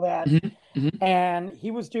album and all that. Mm-hmm. Mm-hmm. And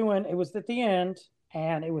he was doing. It was at the end,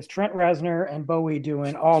 and it was Trent Reznor and Bowie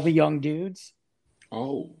doing All the Young Dudes.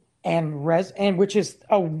 Oh. And which is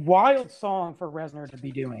a wild song for Reznor to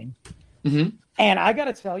be doing. Mm-hmm. And I got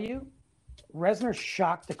to tell you, Reznor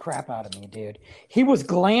shocked the crap out of me, dude. He was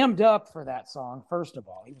glammed up for that song, first of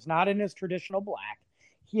all. He was not in his traditional black.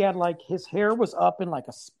 He had his hair was up in like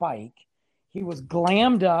a spike. He was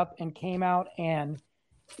glammed up and came out and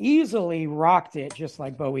easily rocked it just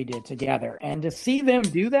like Bowie did together. And to see them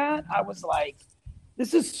do that, I was like,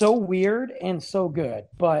 this is so weird and so good.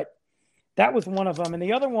 But that was one of them. And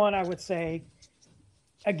the other one, I would say,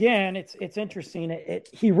 again, it's interesting.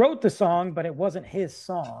 He wrote the song, but it wasn't his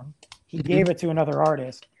song. He mm-hmm. gave it to another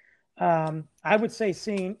artist. I would say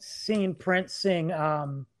seeing Prince sing,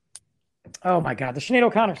 oh my God, the Sinead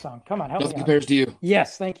O'Connor song. Come on, help me out. Compares to You.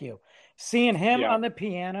 Yes, thank you. Seeing him on the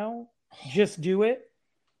piano, just do it,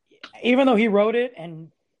 even though he wrote it,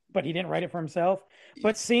 but he didn't write it for himself.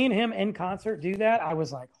 But seeing him in concert do that, I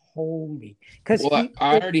was like, holy.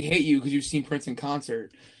 I already hate you because you've seen Prince in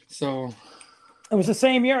concert. So it was the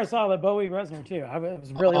same year I saw the Bowie Reznor too. I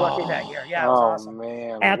was really lucky that year. Yeah, it was awesome.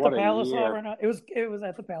 Man, at the Palace Auburn. It was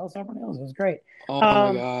at the Palace Auburn Hills. It was great. Oh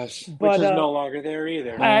my gosh! Which is no longer there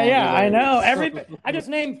either. I know. I just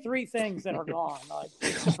named 3 things that are gone.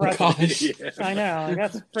 Gosh. I know.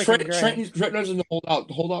 That's freaking great. Trent doesn't hold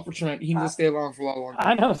out for Trent. He needs to stay along for a lot longer.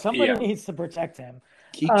 I know. Somebody needs to protect him.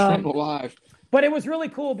 Keep Trent alive. But it was really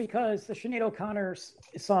cool because the Sinead O'Connor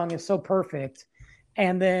song is so perfect.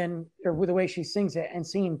 And then with the way she sings it and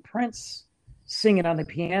seeing Prince sing it on the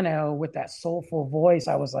piano with that soulful voice,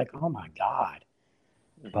 I was like, oh my God.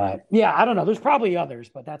 But yeah, I don't know. There's probably others,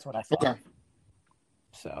 but that's what I thought. Okay.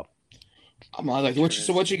 So I'm like,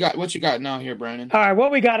 what you got now here, Brandon? All right, what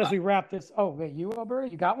we got as we wrap this. Oh, wait, you, Alberta,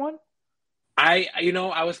 you got one? I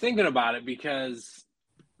was thinking about it because,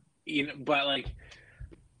 but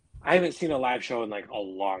I haven't seen a live show in a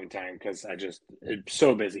long time because I'm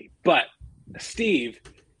so busy. But Steve,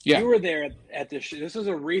 you were there at this. This was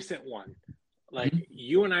a recent one. Mm-hmm.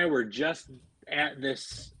 You and I were just at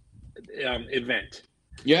this event.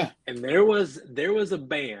 Yeah, and there was a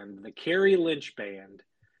band, the Carrie Lynch band.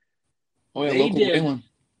 Oh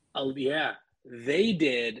yeah, they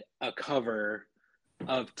did a cover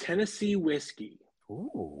of Tennessee Whiskey.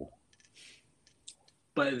 Ooh,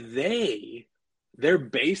 but their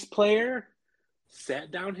bass player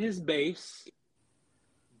sat down his bass,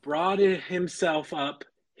 brought himself up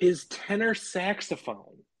his tenor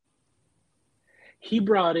saxophone. He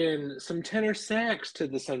brought in some tenor sax to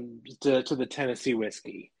the Tennessee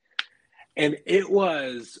Whiskey, and it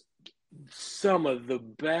was some of the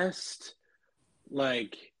best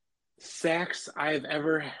sax I've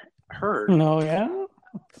ever heard. No,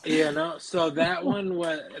 yeah. So that one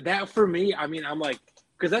was that for me. I mean, I'm like,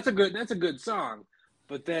 because that's a good song.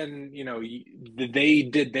 But then, they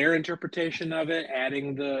did their interpretation of it,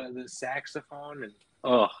 adding the saxophone, and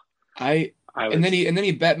and then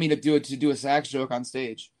he bet me to do a sax joke on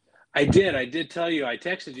stage. I did tell you. I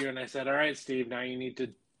texted you and I said, "All right, Steve, now you need to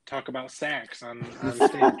talk about sax on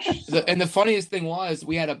stage." And the funniest thing was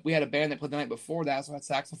we had a band that played the night before that, so had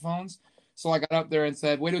saxophones. So I got up there and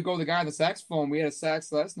said, way to go, the guy on the saxophone. We had a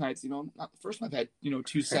sax last night. So, not the first time I've had,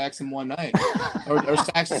 2 sax in one night. or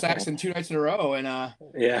sax in 2 nights in a row. And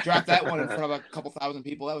dropped that one in front of a couple thousand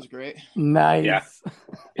people. That was great. Nice. Yeah.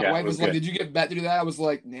 My wife was like, did you get bet to do that? I was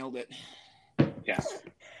like, nailed it. Yeah.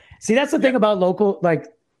 See, that's the thing about local,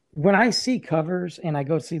 when I see covers and I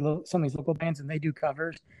go see some of these local bands and they do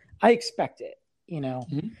covers, I expect it,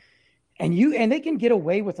 Mm-hmm. And they can get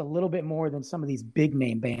away with a little bit more than some of these big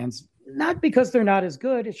name bands. Not because they're not as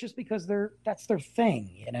good, it's just because that's their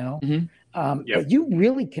thing, Mm-hmm. But you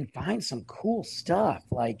really can find some cool stuff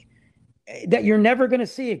that you're never going to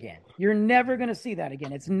see again. You're never going to see that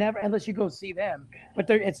again. It's never, unless you go see them. But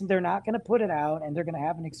they're not going to put it out, and they're going to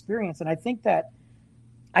have an experience. And I think that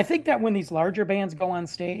when these larger bands go on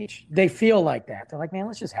stage, they feel like that. They're like, man,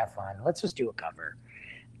 let's just have fun. Let's just do a cover.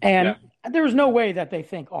 And there's no way that they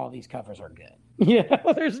think all these covers are good.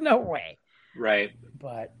 There's no way. Right.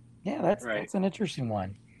 But yeah, that's an interesting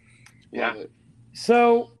one. Yeah.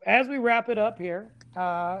 So as we wrap it up here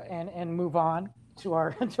and move on to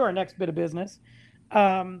our next bit of business,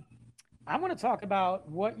 I want to talk about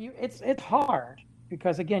it's hard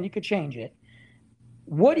because again, you could change it.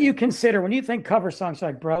 What do you consider when you think cover songs?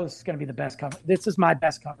 Like, bro, this is going to be the best cover. This is my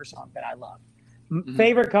best cover song that I love. Mm-hmm.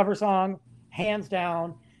 Favorite cover song, hands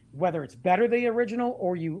down. whether it's better than the original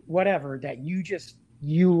or whatever, that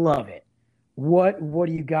you love it. What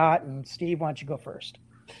do you got? And Steve, why don't you go first?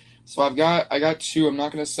 So I got two. I'm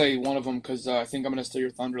not gonna say one of them because I think I'm gonna steal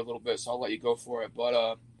your thunder a little bit. So I'll let you go for it.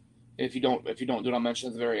 But if you don't do it, I'll mention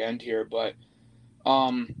at the very end here. But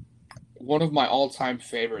one of my all-time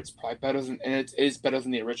favorites, probably better than, and it is better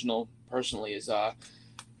than the original personally, is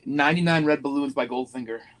 99 Red Balloons by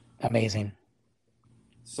Goldfinger. Amazing.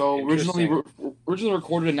 So originally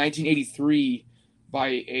recorded in 1983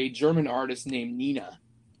 by a German artist named Nina.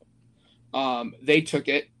 They took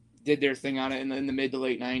it, did their thing on it in the mid to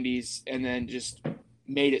late 90s, and then just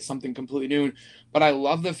made it something completely new. But I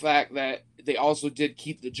love the fact that they also did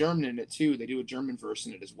keep the German in it too. They do a German verse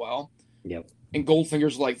in it as well. Yep. And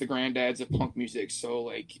Goldfinger's like the granddads of punk music, so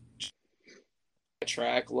like that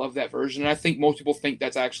track, love that version. And I think most people think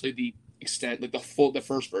that's actually the extent, like the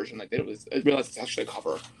first version. Like I realized it's actually a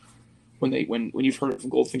cover when you've heard it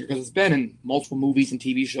from Goldfinger, because it's been in multiple movies and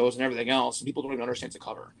TV shows and everything else, and people don't even understand it's a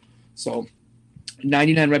cover. So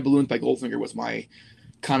 99 Red Balloons by Goldfinger was my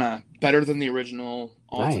kind of better than the original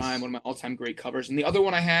all-time, one of my all-time great covers. And the other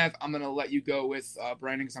one I have, I'm going to let you go with,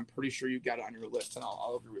 Brandon, because I'm pretty sure you got it on your list, and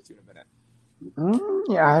I'll agree with you in a minute.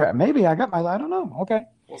 Yeah, maybe I got I don't know. Okay.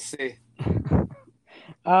 We'll see.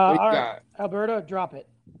 All right, Alberta, drop it.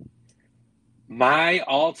 My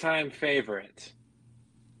all-time favorite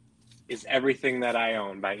is Everything That I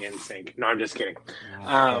Own by NSYNC. No, I'm just kidding.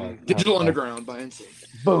 Digital Underground by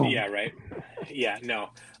NSYNC. Boom. Yeah, right. Yeah, no.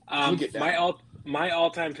 My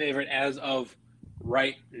all-time favorite as of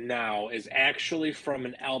right now is actually from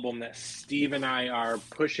an album that Steve and I are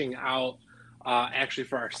pushing out actually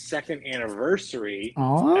for our second anniversary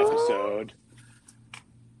episode.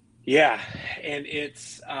 Yeah, and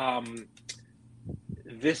it's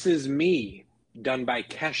This Is Me, done by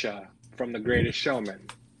Kesha from The Greatest Showman.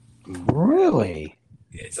 Really?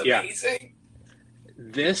 It's amazing. Yeah.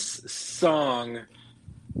 This song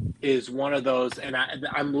is one of those, and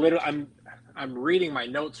I'm reading my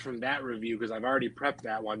notes from that review because I've already prepped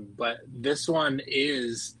that one, but this one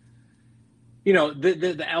is,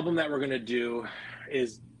 the album that we're going to do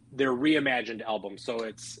is their reimagined album. So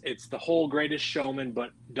it's the whole Greatest Showman,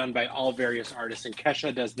 but done by all various artists, and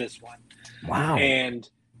Kesha does this one. Wow. And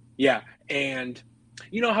yeah, and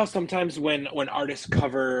you know how sometimes when artists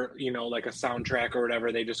cover, like a soundtrack or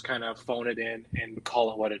whatever, they just kind of phone it in and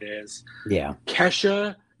call it what it is. Yeah.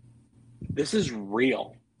 Kesha, this is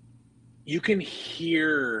real. You can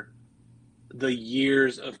hear the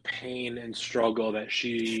years of pain and struggle that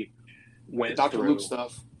she went Dr. through. Luke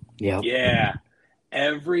stuff. Yeah. Yeah.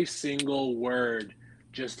 Every single word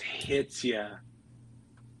just hits you.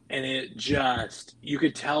 And you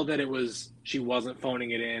could tell that she wasn't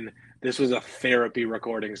phoning it in. This was a therapy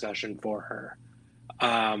recording session for her.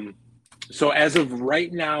 So as of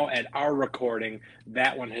right now at our recording,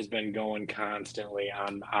 that one has been going constantly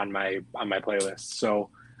on my playlist. So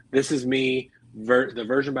This Is Me, the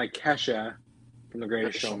version by Kesha from The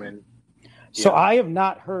Greatest Showman. So I have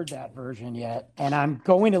not heard that version yet, and I'm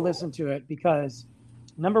going to listen to it because,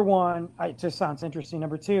 number one, it just sounds interesting.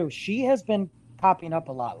 Number two, she has been popping up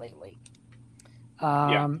a lot lately.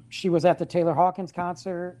 She was at the Taylor Hawkins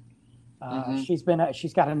concert. She's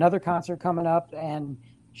got another concert coming up, and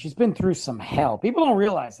she's been through some hell. People don't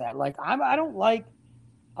realize that. Like, I don't like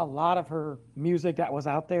a lot of her music that was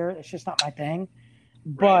out there. It's just not my thing.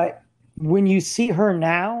 Right. But when you see her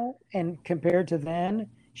now and compared to then,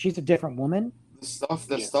 she's a different woman.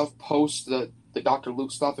 The stuff post the Dr.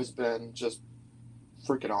 Luke stuff has been just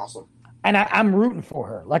freaking awesome. And I'm rooting for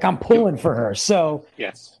her. Like, I'm pulling for her. So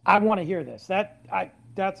yes, I want to hear this.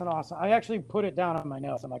 That's an awesome. I actually put it down on my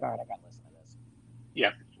notes. I'm like, all right, I got to listen to this.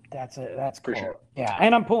 Yeah. That's cool. For sure. Yeah,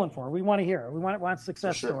 and I'm pulling for her. We want to hear her. We want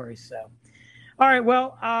success stories. So, all right.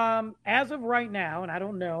 Well, as of right now, and I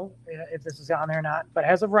don't know if this is on there or not, but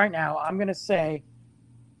as of right now, I'm going to say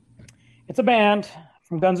it's a band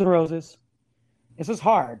from Guns N' Roses. This is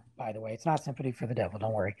hard, by the way. It's not Sympathy for the Devil.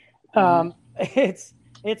 Don't worry.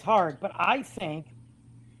 It's hard, but I think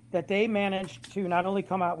that they managed to not only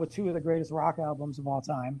come out with two of the greatest rock albums of all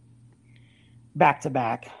time, back to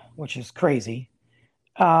back, which is crazy.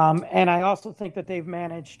 And I also think that they've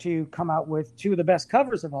managed to come out with two of the best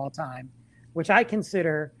covers of all time, which I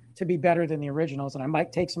consider to be better than the originals. And I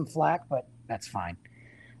might take some flack, but that's fine.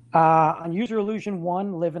 On Use Your Illusion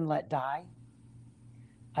 1, Live and Let Die,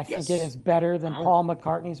 I think it is better than Paul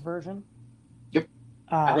McCartney's version. Yep.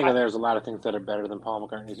 I think there's a lot of things that are better than Paul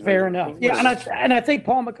McCartney's version. Fair enough. Yeah, and I think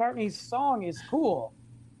Paul McCartney's song is cool,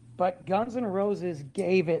 but Guns N' Roses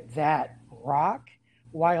gave it that rock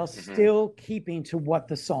while still keeping to what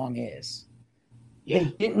the song is. They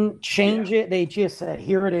didn't change it. They just said,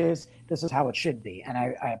 here it is. This is how it should be. And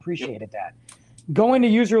I appreciated that. Going to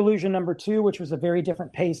Use Your Illusion #2, which was a very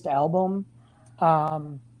different paced album.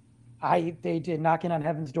 They did Knocking on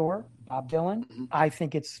Heaven's Door, Bob Dylan. Mm-hmm. I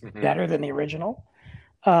think it's better than the original.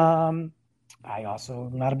 I also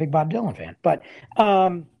am not a big Bob Dylan fan, but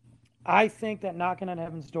I think that Knocking on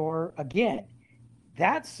Heaven's Door, again,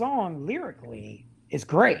 that song lyrically is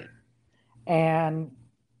great. And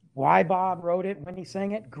why Bob wrote it, when he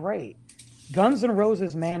sang it, great. Guns N'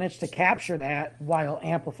 Roses managed to capture that while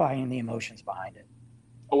amplifying the emotions behind it.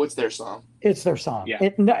 Oh, it's their song. It's their song. Yeah.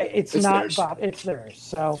 It's not theirs. Bob. It's theirs.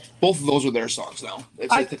 So both of those are their songs now. They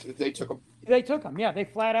took them. They took them. Yeah, they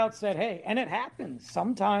flat out said, "Hey," and it happens.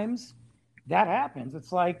 Sometimes that happens.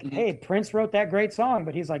 It's like, "Hey, Prince wrote that great song,"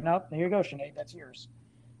 but he's like, "Nope, here you go, Sinead. That's yours."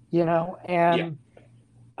 And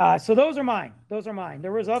so those are mine.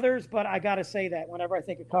 There was others, but I got to say that whenever I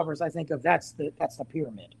think of covers, I think of that's the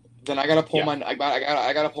pyramid. Then I gotta pull my I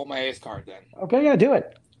gotta pull my ace card then. Okay, yeah, do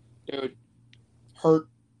it, dude. Hurt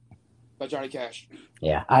by Johnny Cash.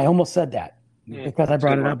 Yeah, I almost said that because I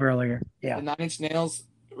brought it up earlier. Yeah, the 9 Inch Nails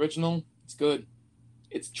original. It's good.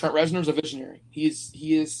 It's Trent Reznor's a visionary. He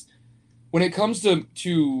is when it comes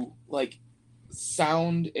to like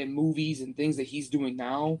sound and movies and things that he's doing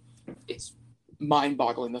now. It's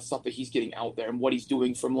mind-boggling the stuff that he's getting out there and what he's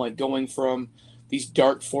doing from like going from these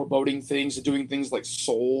dark foreboding things to doing things like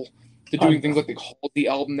Soul to doing things like the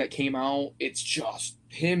album that came out. It's just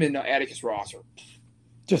him and Atticus Ross are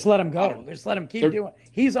just let him go. Just let him keep doing.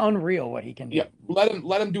 He's unreal what he can do. Yeah, let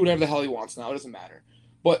him do whatever the hell he wants now. It doesn't matter.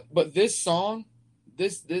 But this song,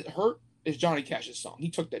 this Hurt is Johnny Cash's song. He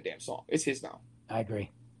took that damn song. It's his now. I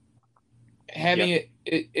agree. Having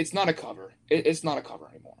it's not a cover. It's not a cover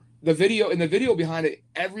anymore. The video behind it,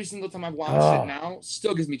 every single time I've watched it now,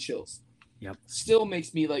 still gives me chills. Yep. Still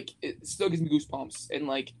makes me like, it still gives me goosebumps. And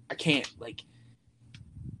like, I can't, like,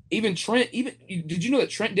 even Trent, did you know that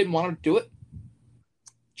Trent didn't want to do it?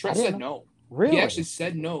 Trent said no. Really? He actually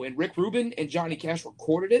said no. And Rick Rubin and Johnny Cash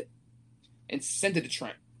recorded it and sent it to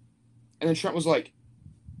Trent. And then Trent was like,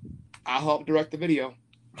 I'll help direct the video.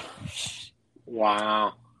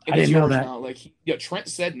 Wow. I didn't know that. Now. Like, Trent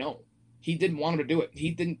said no. He didn't want him to do it. He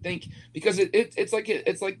didn't think, because it's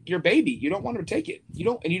like your baby. You don't want him to take it. You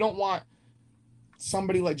don't want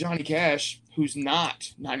somebody like Johnny Cash, who's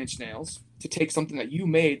not 9 Inch Nails, to take something that you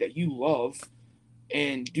made that you love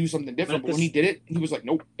and do something different. But when he did it, he was like,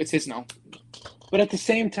 nope, it's his now. But at the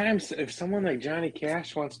same time, if someone like Johnny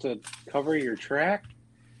Cash wants to cover your track,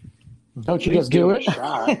 don't you just do it?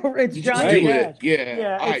 It's Johnny Cash.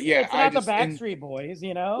 It's not the Backstreet Boys,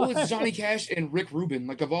 you know? Well, it's Johnny Cash and Rick Rubin.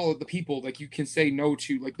 Like, of all of the people, like, you can say no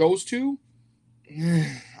to. Like, those two,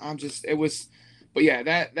 But yeah,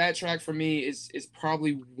 that track for me is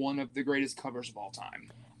probably one of the greatest covers of all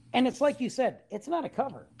time. And it's like you said, it's not a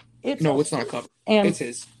cover. It's not a cover. And it's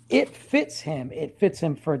his. It fits him. It fits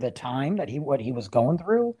him for the time that what he was going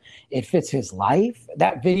through. It fits his life.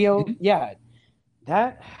 That video,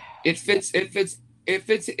 It fits.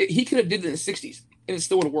 He could have did it in the 60s, and it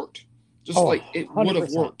still would have worked. Like it 100%. Would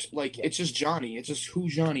have worked. Like, it's just Johnny. It's just who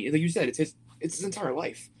Johnny. Like you said, it's his entire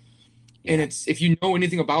life. Yeah. And it's, if you know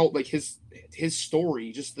anything about like his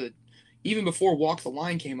story, just even before Walk the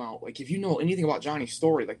Line came out, like, if you know anything about Johnny's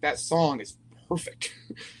story, like, that song is perfect.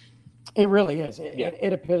 It really is.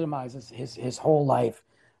 It epitomizes his whole life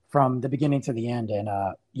from the beginning to the end. And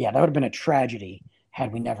that would have been a tragedy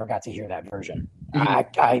had we never got to hear that version.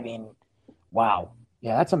 Mm-hmm. I mean, wow.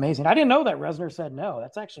 Yeah, that's amazing. I didn't know that Reznor said no.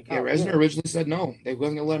 That's actually kind of Reznor originally said no. They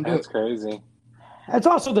wasn't going to let him do it. That's crazy. It's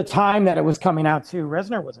also the time that it was coming out, too.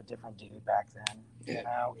 Reznor was a different dude back then.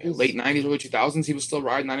 Yeah. Late 90s, early 2000s, he was still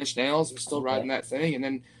riding 9 Inch Nails. He was still riding that thing. And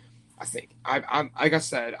then I think, like I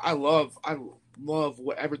said, I love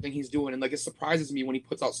everything he's doing. And, like, it surprises me when he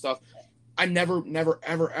puts out stuff. I never,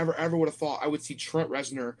 ever would have thought I would see Trent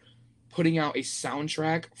Reznor putting out a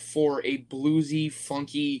soundtrack for a bluesy,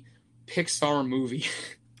 funky Pixar movie.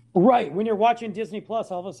 Right. When you're watching Disney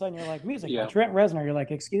Plus, all of a sudden you're like, music. Yeah. Trent Reznor. You're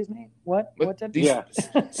like, excuse me? What? What did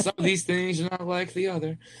some of these things are not like the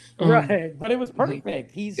other. Right. But it was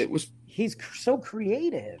perfect. He's so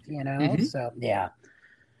creative, you know? Mm-hmm. So, yeah.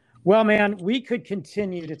 Well, man, we could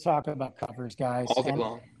continue to talk about covers, guys.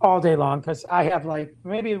 All day long. Because I have, like,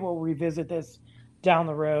 maybe we'll revisit this down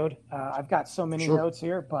the road. I've got so many notes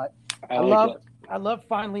here, but I love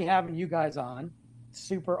finally having you guys on.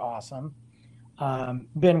 Super awesome.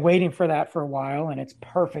 Been waiting for that for a while, and it's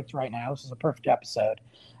perfect right now. This is a perfect episode.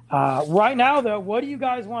 Right now, though, what do you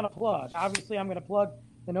guys want to plug? Obviously, I'm going to plug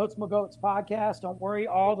the Notes McGoates podcast. Don't worry,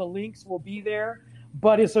 all the links will be there.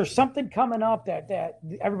 But is there something coming up that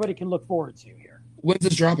everybody can look forward to here? When's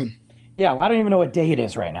this dropping? Yeah, I don't even know what day it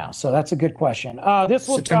is right now, so that's a good question. This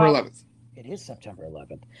will September 11th. It is September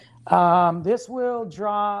 11th. This will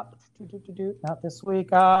drop not this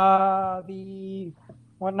week. Not the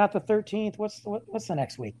 13th. What's the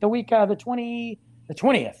next week? The week the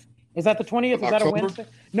 20th. Is that the 20th? Is that a Wednesday?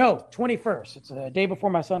 No, 21st. It's the day before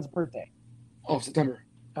my son's birthday. Oh, September.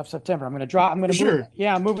 Of September. I'm going to drop. I'm going to move.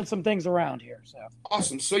 Yeah, I'm moving some things around here. So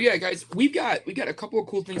awesome. So yeah, guys, we got a couple of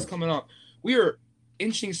cool things coming up. We are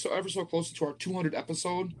inching ever so closer to our 200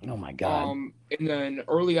 episode. Oh my god! And then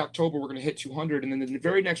early October we're going to hit 200, and then the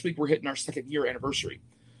very next week we're hitting our 2nd year anniversary,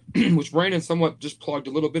 which Brandon somewhat just plugged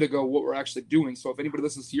a little bit ago what we're actually doing. So if anybody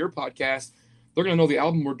listens to your podcast, they're going to know the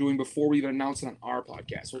album we're doing before we even announce it on our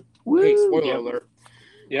podcast. So, hey, spoiler alert.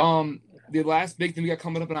 Yep. The last big thing we got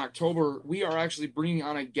coming up in October, we are actually bringing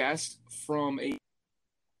on a guest from a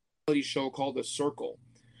reality show called The Circle.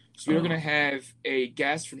 So we're going to have a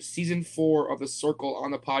guest from season 4 of The Circle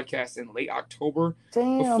on the podcast in late October.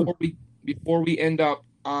 Damn. Before we end up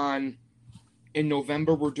in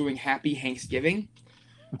November, we're doing Happy Thanksgiving.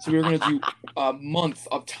 So we're going to do a month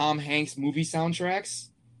of Tom Hanks movie soundtracks.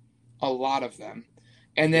 A lot of them.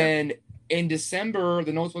 And then in December,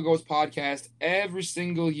 the Notes McGoates Podcast, every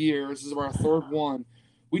single year, this is our 3rd one,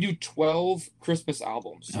 we do 12 Christmas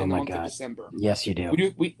albums in the month of December. Yes, you do.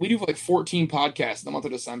 We do like 14 podcasts in the month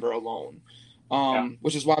of December alone,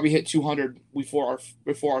 which is why we hit 200 before our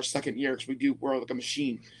 2nd year, because we're like a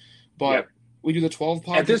machine. But we do the 12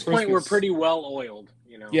 podcasts. At this point, we're pretty well oiled.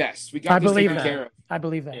 Yes, we got this taken care of. I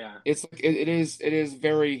believe that. Yeah, it's like it is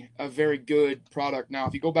a very good product. Now,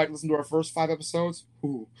 if you go back and listen to our first 5 episodes,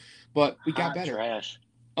 but we got better. Trash.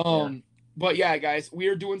 But yeah, guys, we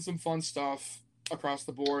are doing some fun stuff across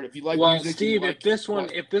the board. If you like music, Steve, if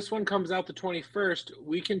this one comes out the 21st,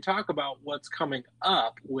 we can talk about what's coming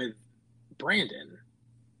up with Brandon.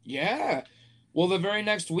 Yeah. Well, the very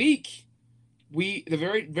next week,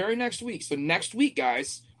 very next week. So next week,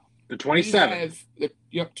 guys, the 27th.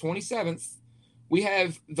 27th. We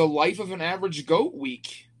have the Life of an Average Goat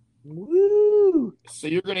week. Woo! So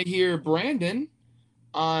you're going to hear Brandon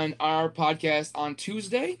on our podcast on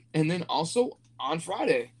Tuesday, and then also on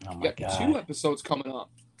Friday. Oh we got 2 episodes coming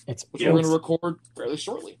up, which we're going to record fairly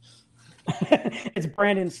shortly. It's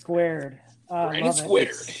Brandon squared. Brandon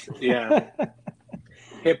squared. Yeah.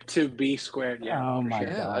 Hip to be squared. Yeah. Oh my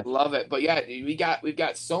god, I love it. But yeah, we've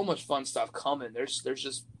got so much fun stuff coming. There's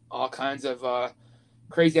just all kinds of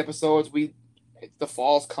crazy episodes. The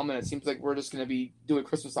fall's coming. It seems like we're just going to be doing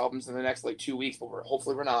Christmas albums in the next 2 weeks, but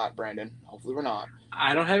hopefully we're not, Brandon. Hopefully we're not.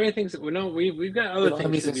 I don't have anything. We've got other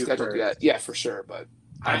things to do scheduled yet. Yeah, for sure. But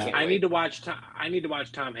I need to watch. I need to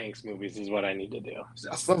watch Tom Hanks movies. Is what I need to do.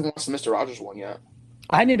 So. I still haven't watched the Mr. Rogers one yet.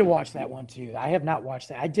 I need to watch that one too. I have not watched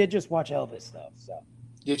that. I did just watch Elvis though. So.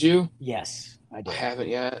 Did you? Yes, I did. I haven't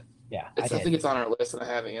yet. Yeah, I think it's on our list, and I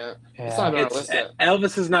haven't yet. Yeah. It's not on our list yet.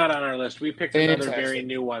 Elvis is not on our list. We picked another very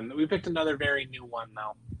new one. We picked another very new one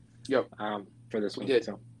now. Yep. For this one. We did.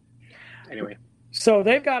 So, anyway. So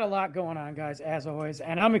they've got a lot going on, guys, as always,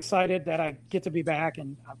 and I'm excited that I get to be back,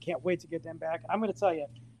 and I can't wait to get them back. I'm going to tell you,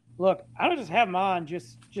 look, I don't just have them on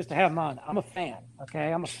just to have them on. I'm a fan.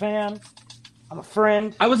 Okay, I'm a fan. I'm a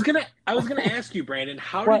friend. I was gonna ask you, Brandon,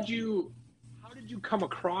 how did you come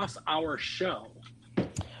across our show?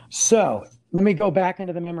 So let me go back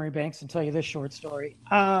into the memory banks and tell you this short story.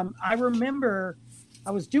 I remember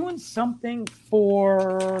I was doing something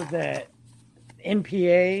for the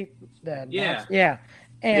NPA.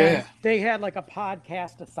 And they had like a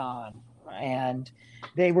podcast-a-thon, and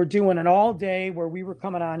they were doing an all day where we were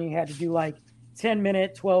coming on. You had to do like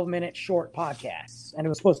 10-minute, 12-minute short podcasts, and it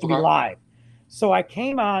was supposed to be live. So I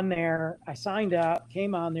came on there, I signed up,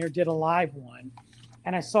 came on there, did a live one,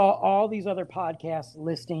 and I saw all these other podcast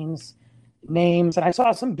listings, names, and I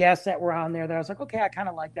saw some guests that were on there that I was like, okay, I kind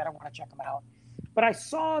of like that. I want to check them out. But I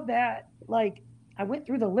saw that, like, I went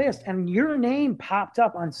through the list, and your name popped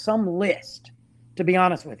up on some list, to be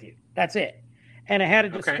honest with you. That's it. And it had a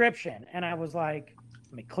description, and I was like,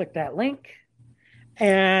 let me click that link,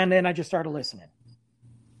 and then I just started listening.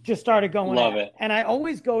 Just started going. Love it. And I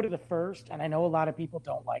always go to the first, and I know a lot of people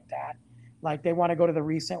don't like that. Like, they want to go to the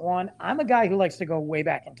recent one. I'm a guy who likes to go way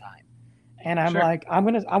back in time. And I'm like, I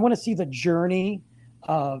want to see the journey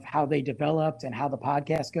of how they developed and how the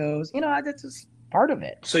podcast goes. You know, that's just part of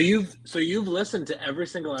it. So you've listened to every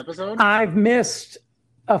single episode? I've missed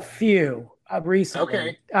a few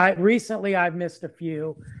recently. Okay. Recently I've missed a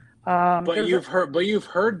few. But you've heard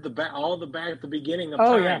the beginning of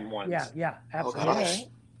time ones. Yeah, absolutely.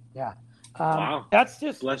 Yeah. Wow. That's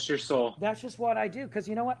just, bless your soul. That's just what I do. Because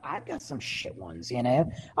you know what? I've got some shit ones,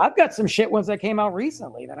 I've got some shit ones that came out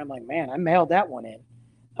recently that I'm like, man, I mailed that one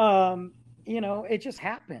in. It just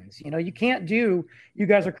happens. You can't you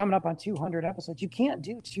guys are coming up on 200 episodes. You can't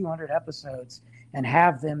do 200 episodes and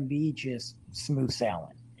have them be just smooth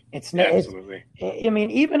sailing. Absolutely.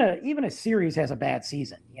 Even a series has a bad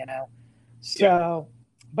season, So,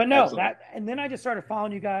 but no, Absolutely. and then I just started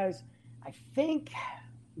following you guys. I think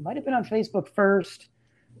it might have been on Facebook first,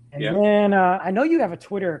 and then I know you have a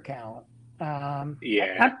Twitter account.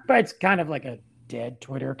 But it's kind of like a dead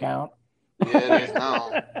Twitter account. Yeah, it is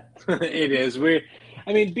now. It is.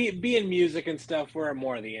 Being music and stuff, we're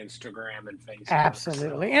more of the Instagram and Facebook.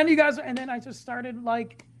 Absolutely. And you guys, and then I just started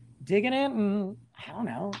like digging it, and I don't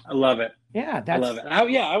know. I love it. Yeah, I love it.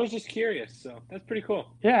 I was just curious, so that's pretty cool.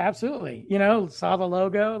 Yeah, absolutely. Saw the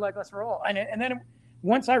logo, like, let's roll. And then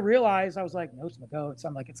once I realized, I was like, Notes McGoates.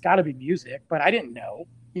 I'm like, it's got to be music, but I didn't know,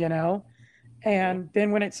 And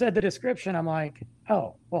then when it said the description, I'm like,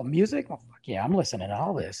 oh, well, music? Well, fuck yeah, I'm listening to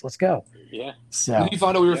all this. Let's go. Yeah. So then you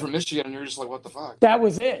found out we were from Michigan, and you're just like, what the fuck? That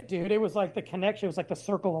was it, dude. It was like the connection. It was like the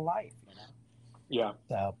circle of life. Yeah.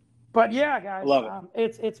 So, but yeah, guys, love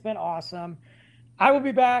it. It's been awesome. I will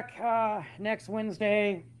be back next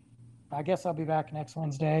Wednesday. I guess I'll be back next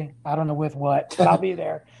Wednesday. I don't know with what, but I'll be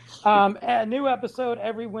there. A new episode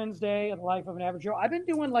every Wednesday of The Life of an Average Joe. I've been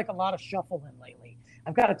doing like a lot of shuffling lately.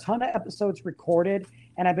 I've got a ton of episodes recorded,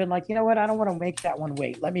 and I've been like, you know what? I don't want to make that one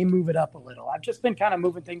wait. Let me move it up a little. I've just been kind of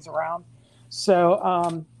moving things around.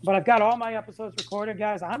 So, but I've got all my episodes recorded,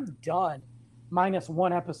 guys. I'm done, minus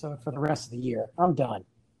one episode for the rest of the year. I'm done.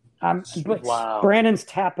 Wow. Brandon's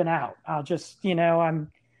tapping out. I'll just, I'm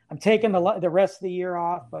taking the rest of the year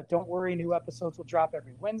off, but don't worry, new episodes will drop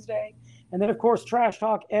every Wednesday. And then, of course, Trash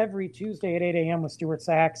Talk every Tuesday at 8 a.m. with Stuart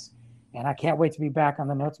Sachs. And I can't wait to be back on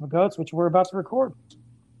the Notes McGoates, which we're about to record.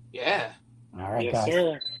 Yeah. All right, yes, guys.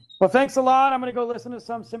 Sir. Well, thanks a lot. I'm going to go listen to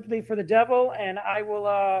some Sympathy for the Devil, and I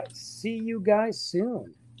will see you guys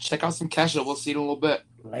soon. Check out some Kesha. We'll see you in a little bit.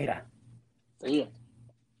 Later. See ya.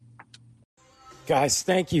 Guys,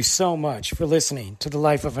 thank you so much for listening to the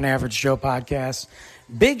Life of an Average Joe podcast.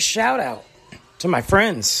 Big shout out to my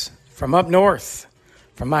friends from up north,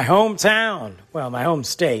 from my hometown, my home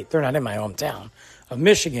state. They're not in my hometown, of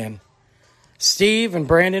Michigan. Steve and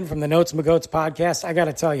Brandon from the Notes McGoates podcast. I got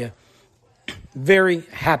to tell you, very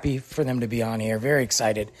happy for them to be on here. Very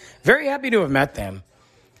excited. Very happy to have met them.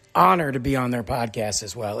 Honored to be on their podcast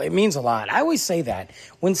as well. It means a lot. I always say that.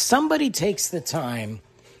 When somebody takes the time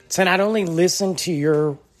to not only listen to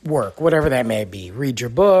your work, whatever that may be, read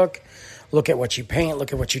your book, look at what you paint,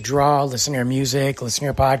 look at what you draw, listen to your music, listen to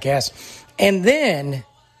your podcast, and then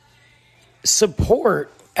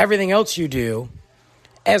support everything else you do,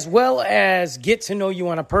 as well as get to know you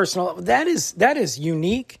on a personal level. That is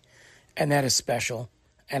unique, and that is special,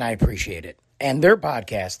 and I appreciate it. And their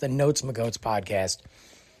podcast, the Notes McGoates Podcast,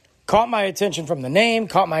 caught my attention from the name,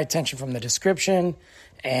 caught my attention from the description,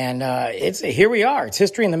 and here we are. It's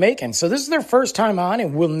history in the making. So this is their first time on,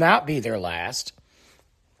 and will not be their last.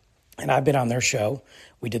 And I've been on their show.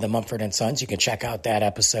 We did the Mumford & Sons. You can check out that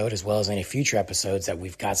episode as well as any future episodes that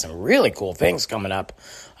we've got some really cool things coming up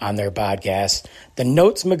on their podcast. The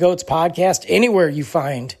Notes McGoates Podcast, anywhere you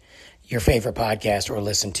find your favorite podcast or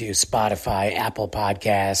listen to, Spotify, Apple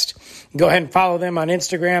Podcast. Go ahead and follow them on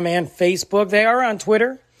Instagram and Facebook. They are on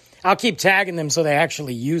Twitter. I'll keep tagging them so they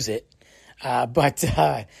actually use it. But you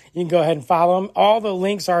can go ahead and follow them. All the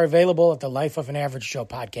links are available at the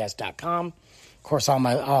lifeofanaveragejoepodcast.com. Of course,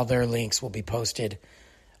 all their links will be posted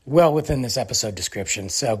well within this episode description.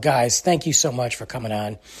 So, guys, thank you so much for coming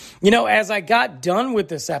on. As I got done with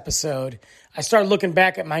this episode, I started looking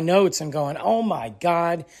back at my notes and going, oh, my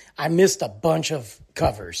God, I missed a bunch of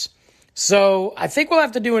covers. So I think we'll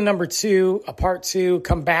have to do a part two,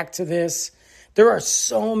 come back to this. There are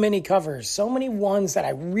so many covers, so many ones that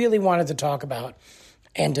I really wanted to talk about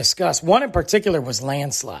and discuss. One in particular was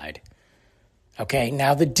Landslide. Okay,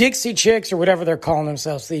 now the Dixie Chicks, or whatever they're calling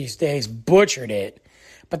themselves these days, butchered it.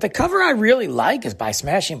 But the cover I really like is by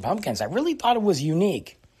Smashing Pumpkins. I really thought it was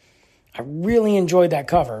unique. I really enjoyed that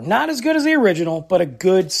cover. Not as good as the original, but a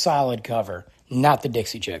good, solid cover. Not the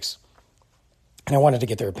Dixie Chicks. And I wanted to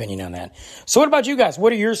get their opinion on that. So what about you guys?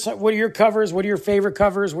 What are your covers? What are your favorite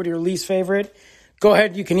covers? What are your least favorite? Go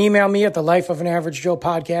ahead. You can email me at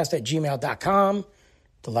thelifeofanaveragejoepodcast@gmail.com.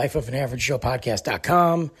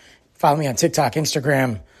 thelifeofanaveragejoepodcast.com. Follow me on TikTok,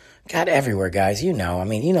 Instagram. God, everywhere, guys. You know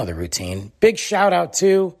the routine. Big shout out,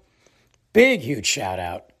 too. Big, huge shout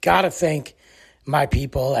out. Got to thank my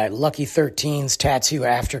people at Lucky 13's Tattoo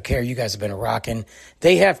Aftercare. You guys have been rocking.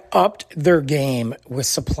 They have upped their game with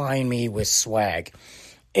supplying me with swag.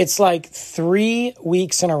 It's like 3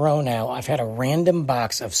 weeks in a row now. I've had a random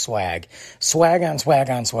box of swag. Swag on swag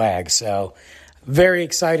on swag. So very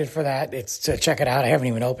excited for that. It's to check it out. I haven't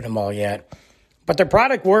even opened them all yet. But their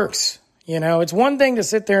product works. You know, it's one thing to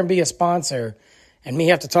sit there and be a sponsor and me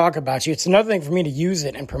have to talk about you. It's another thing for me to use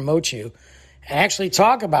it and promote you and actually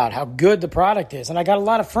talk about how good the product is. And I got a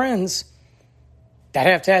lot of friends that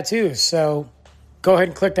have tattoos. So go ahead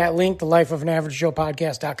and click that link,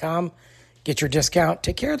 thelifeofanaveragejoepodcast.com. Get your discount.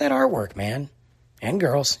 Take care of that artwork, man. And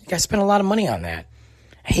girls, you guys spend a lot of money on that.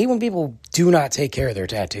 I hate when people do not take care of their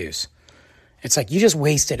tattoos. It's like you just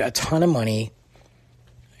wasted a ton of money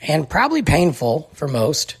and probably painful for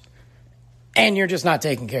most. And you're just not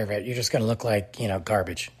taking care of it. You're just going to look like,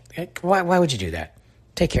 garbage. Why would you do that?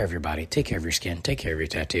 Take care of your body. Take care of your skin. Take care of your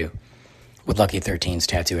tattoo with Lucky 13's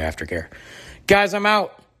Tattoo Aftercare. Guys, I'm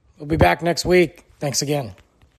out. We'll be back next week. Thanks again.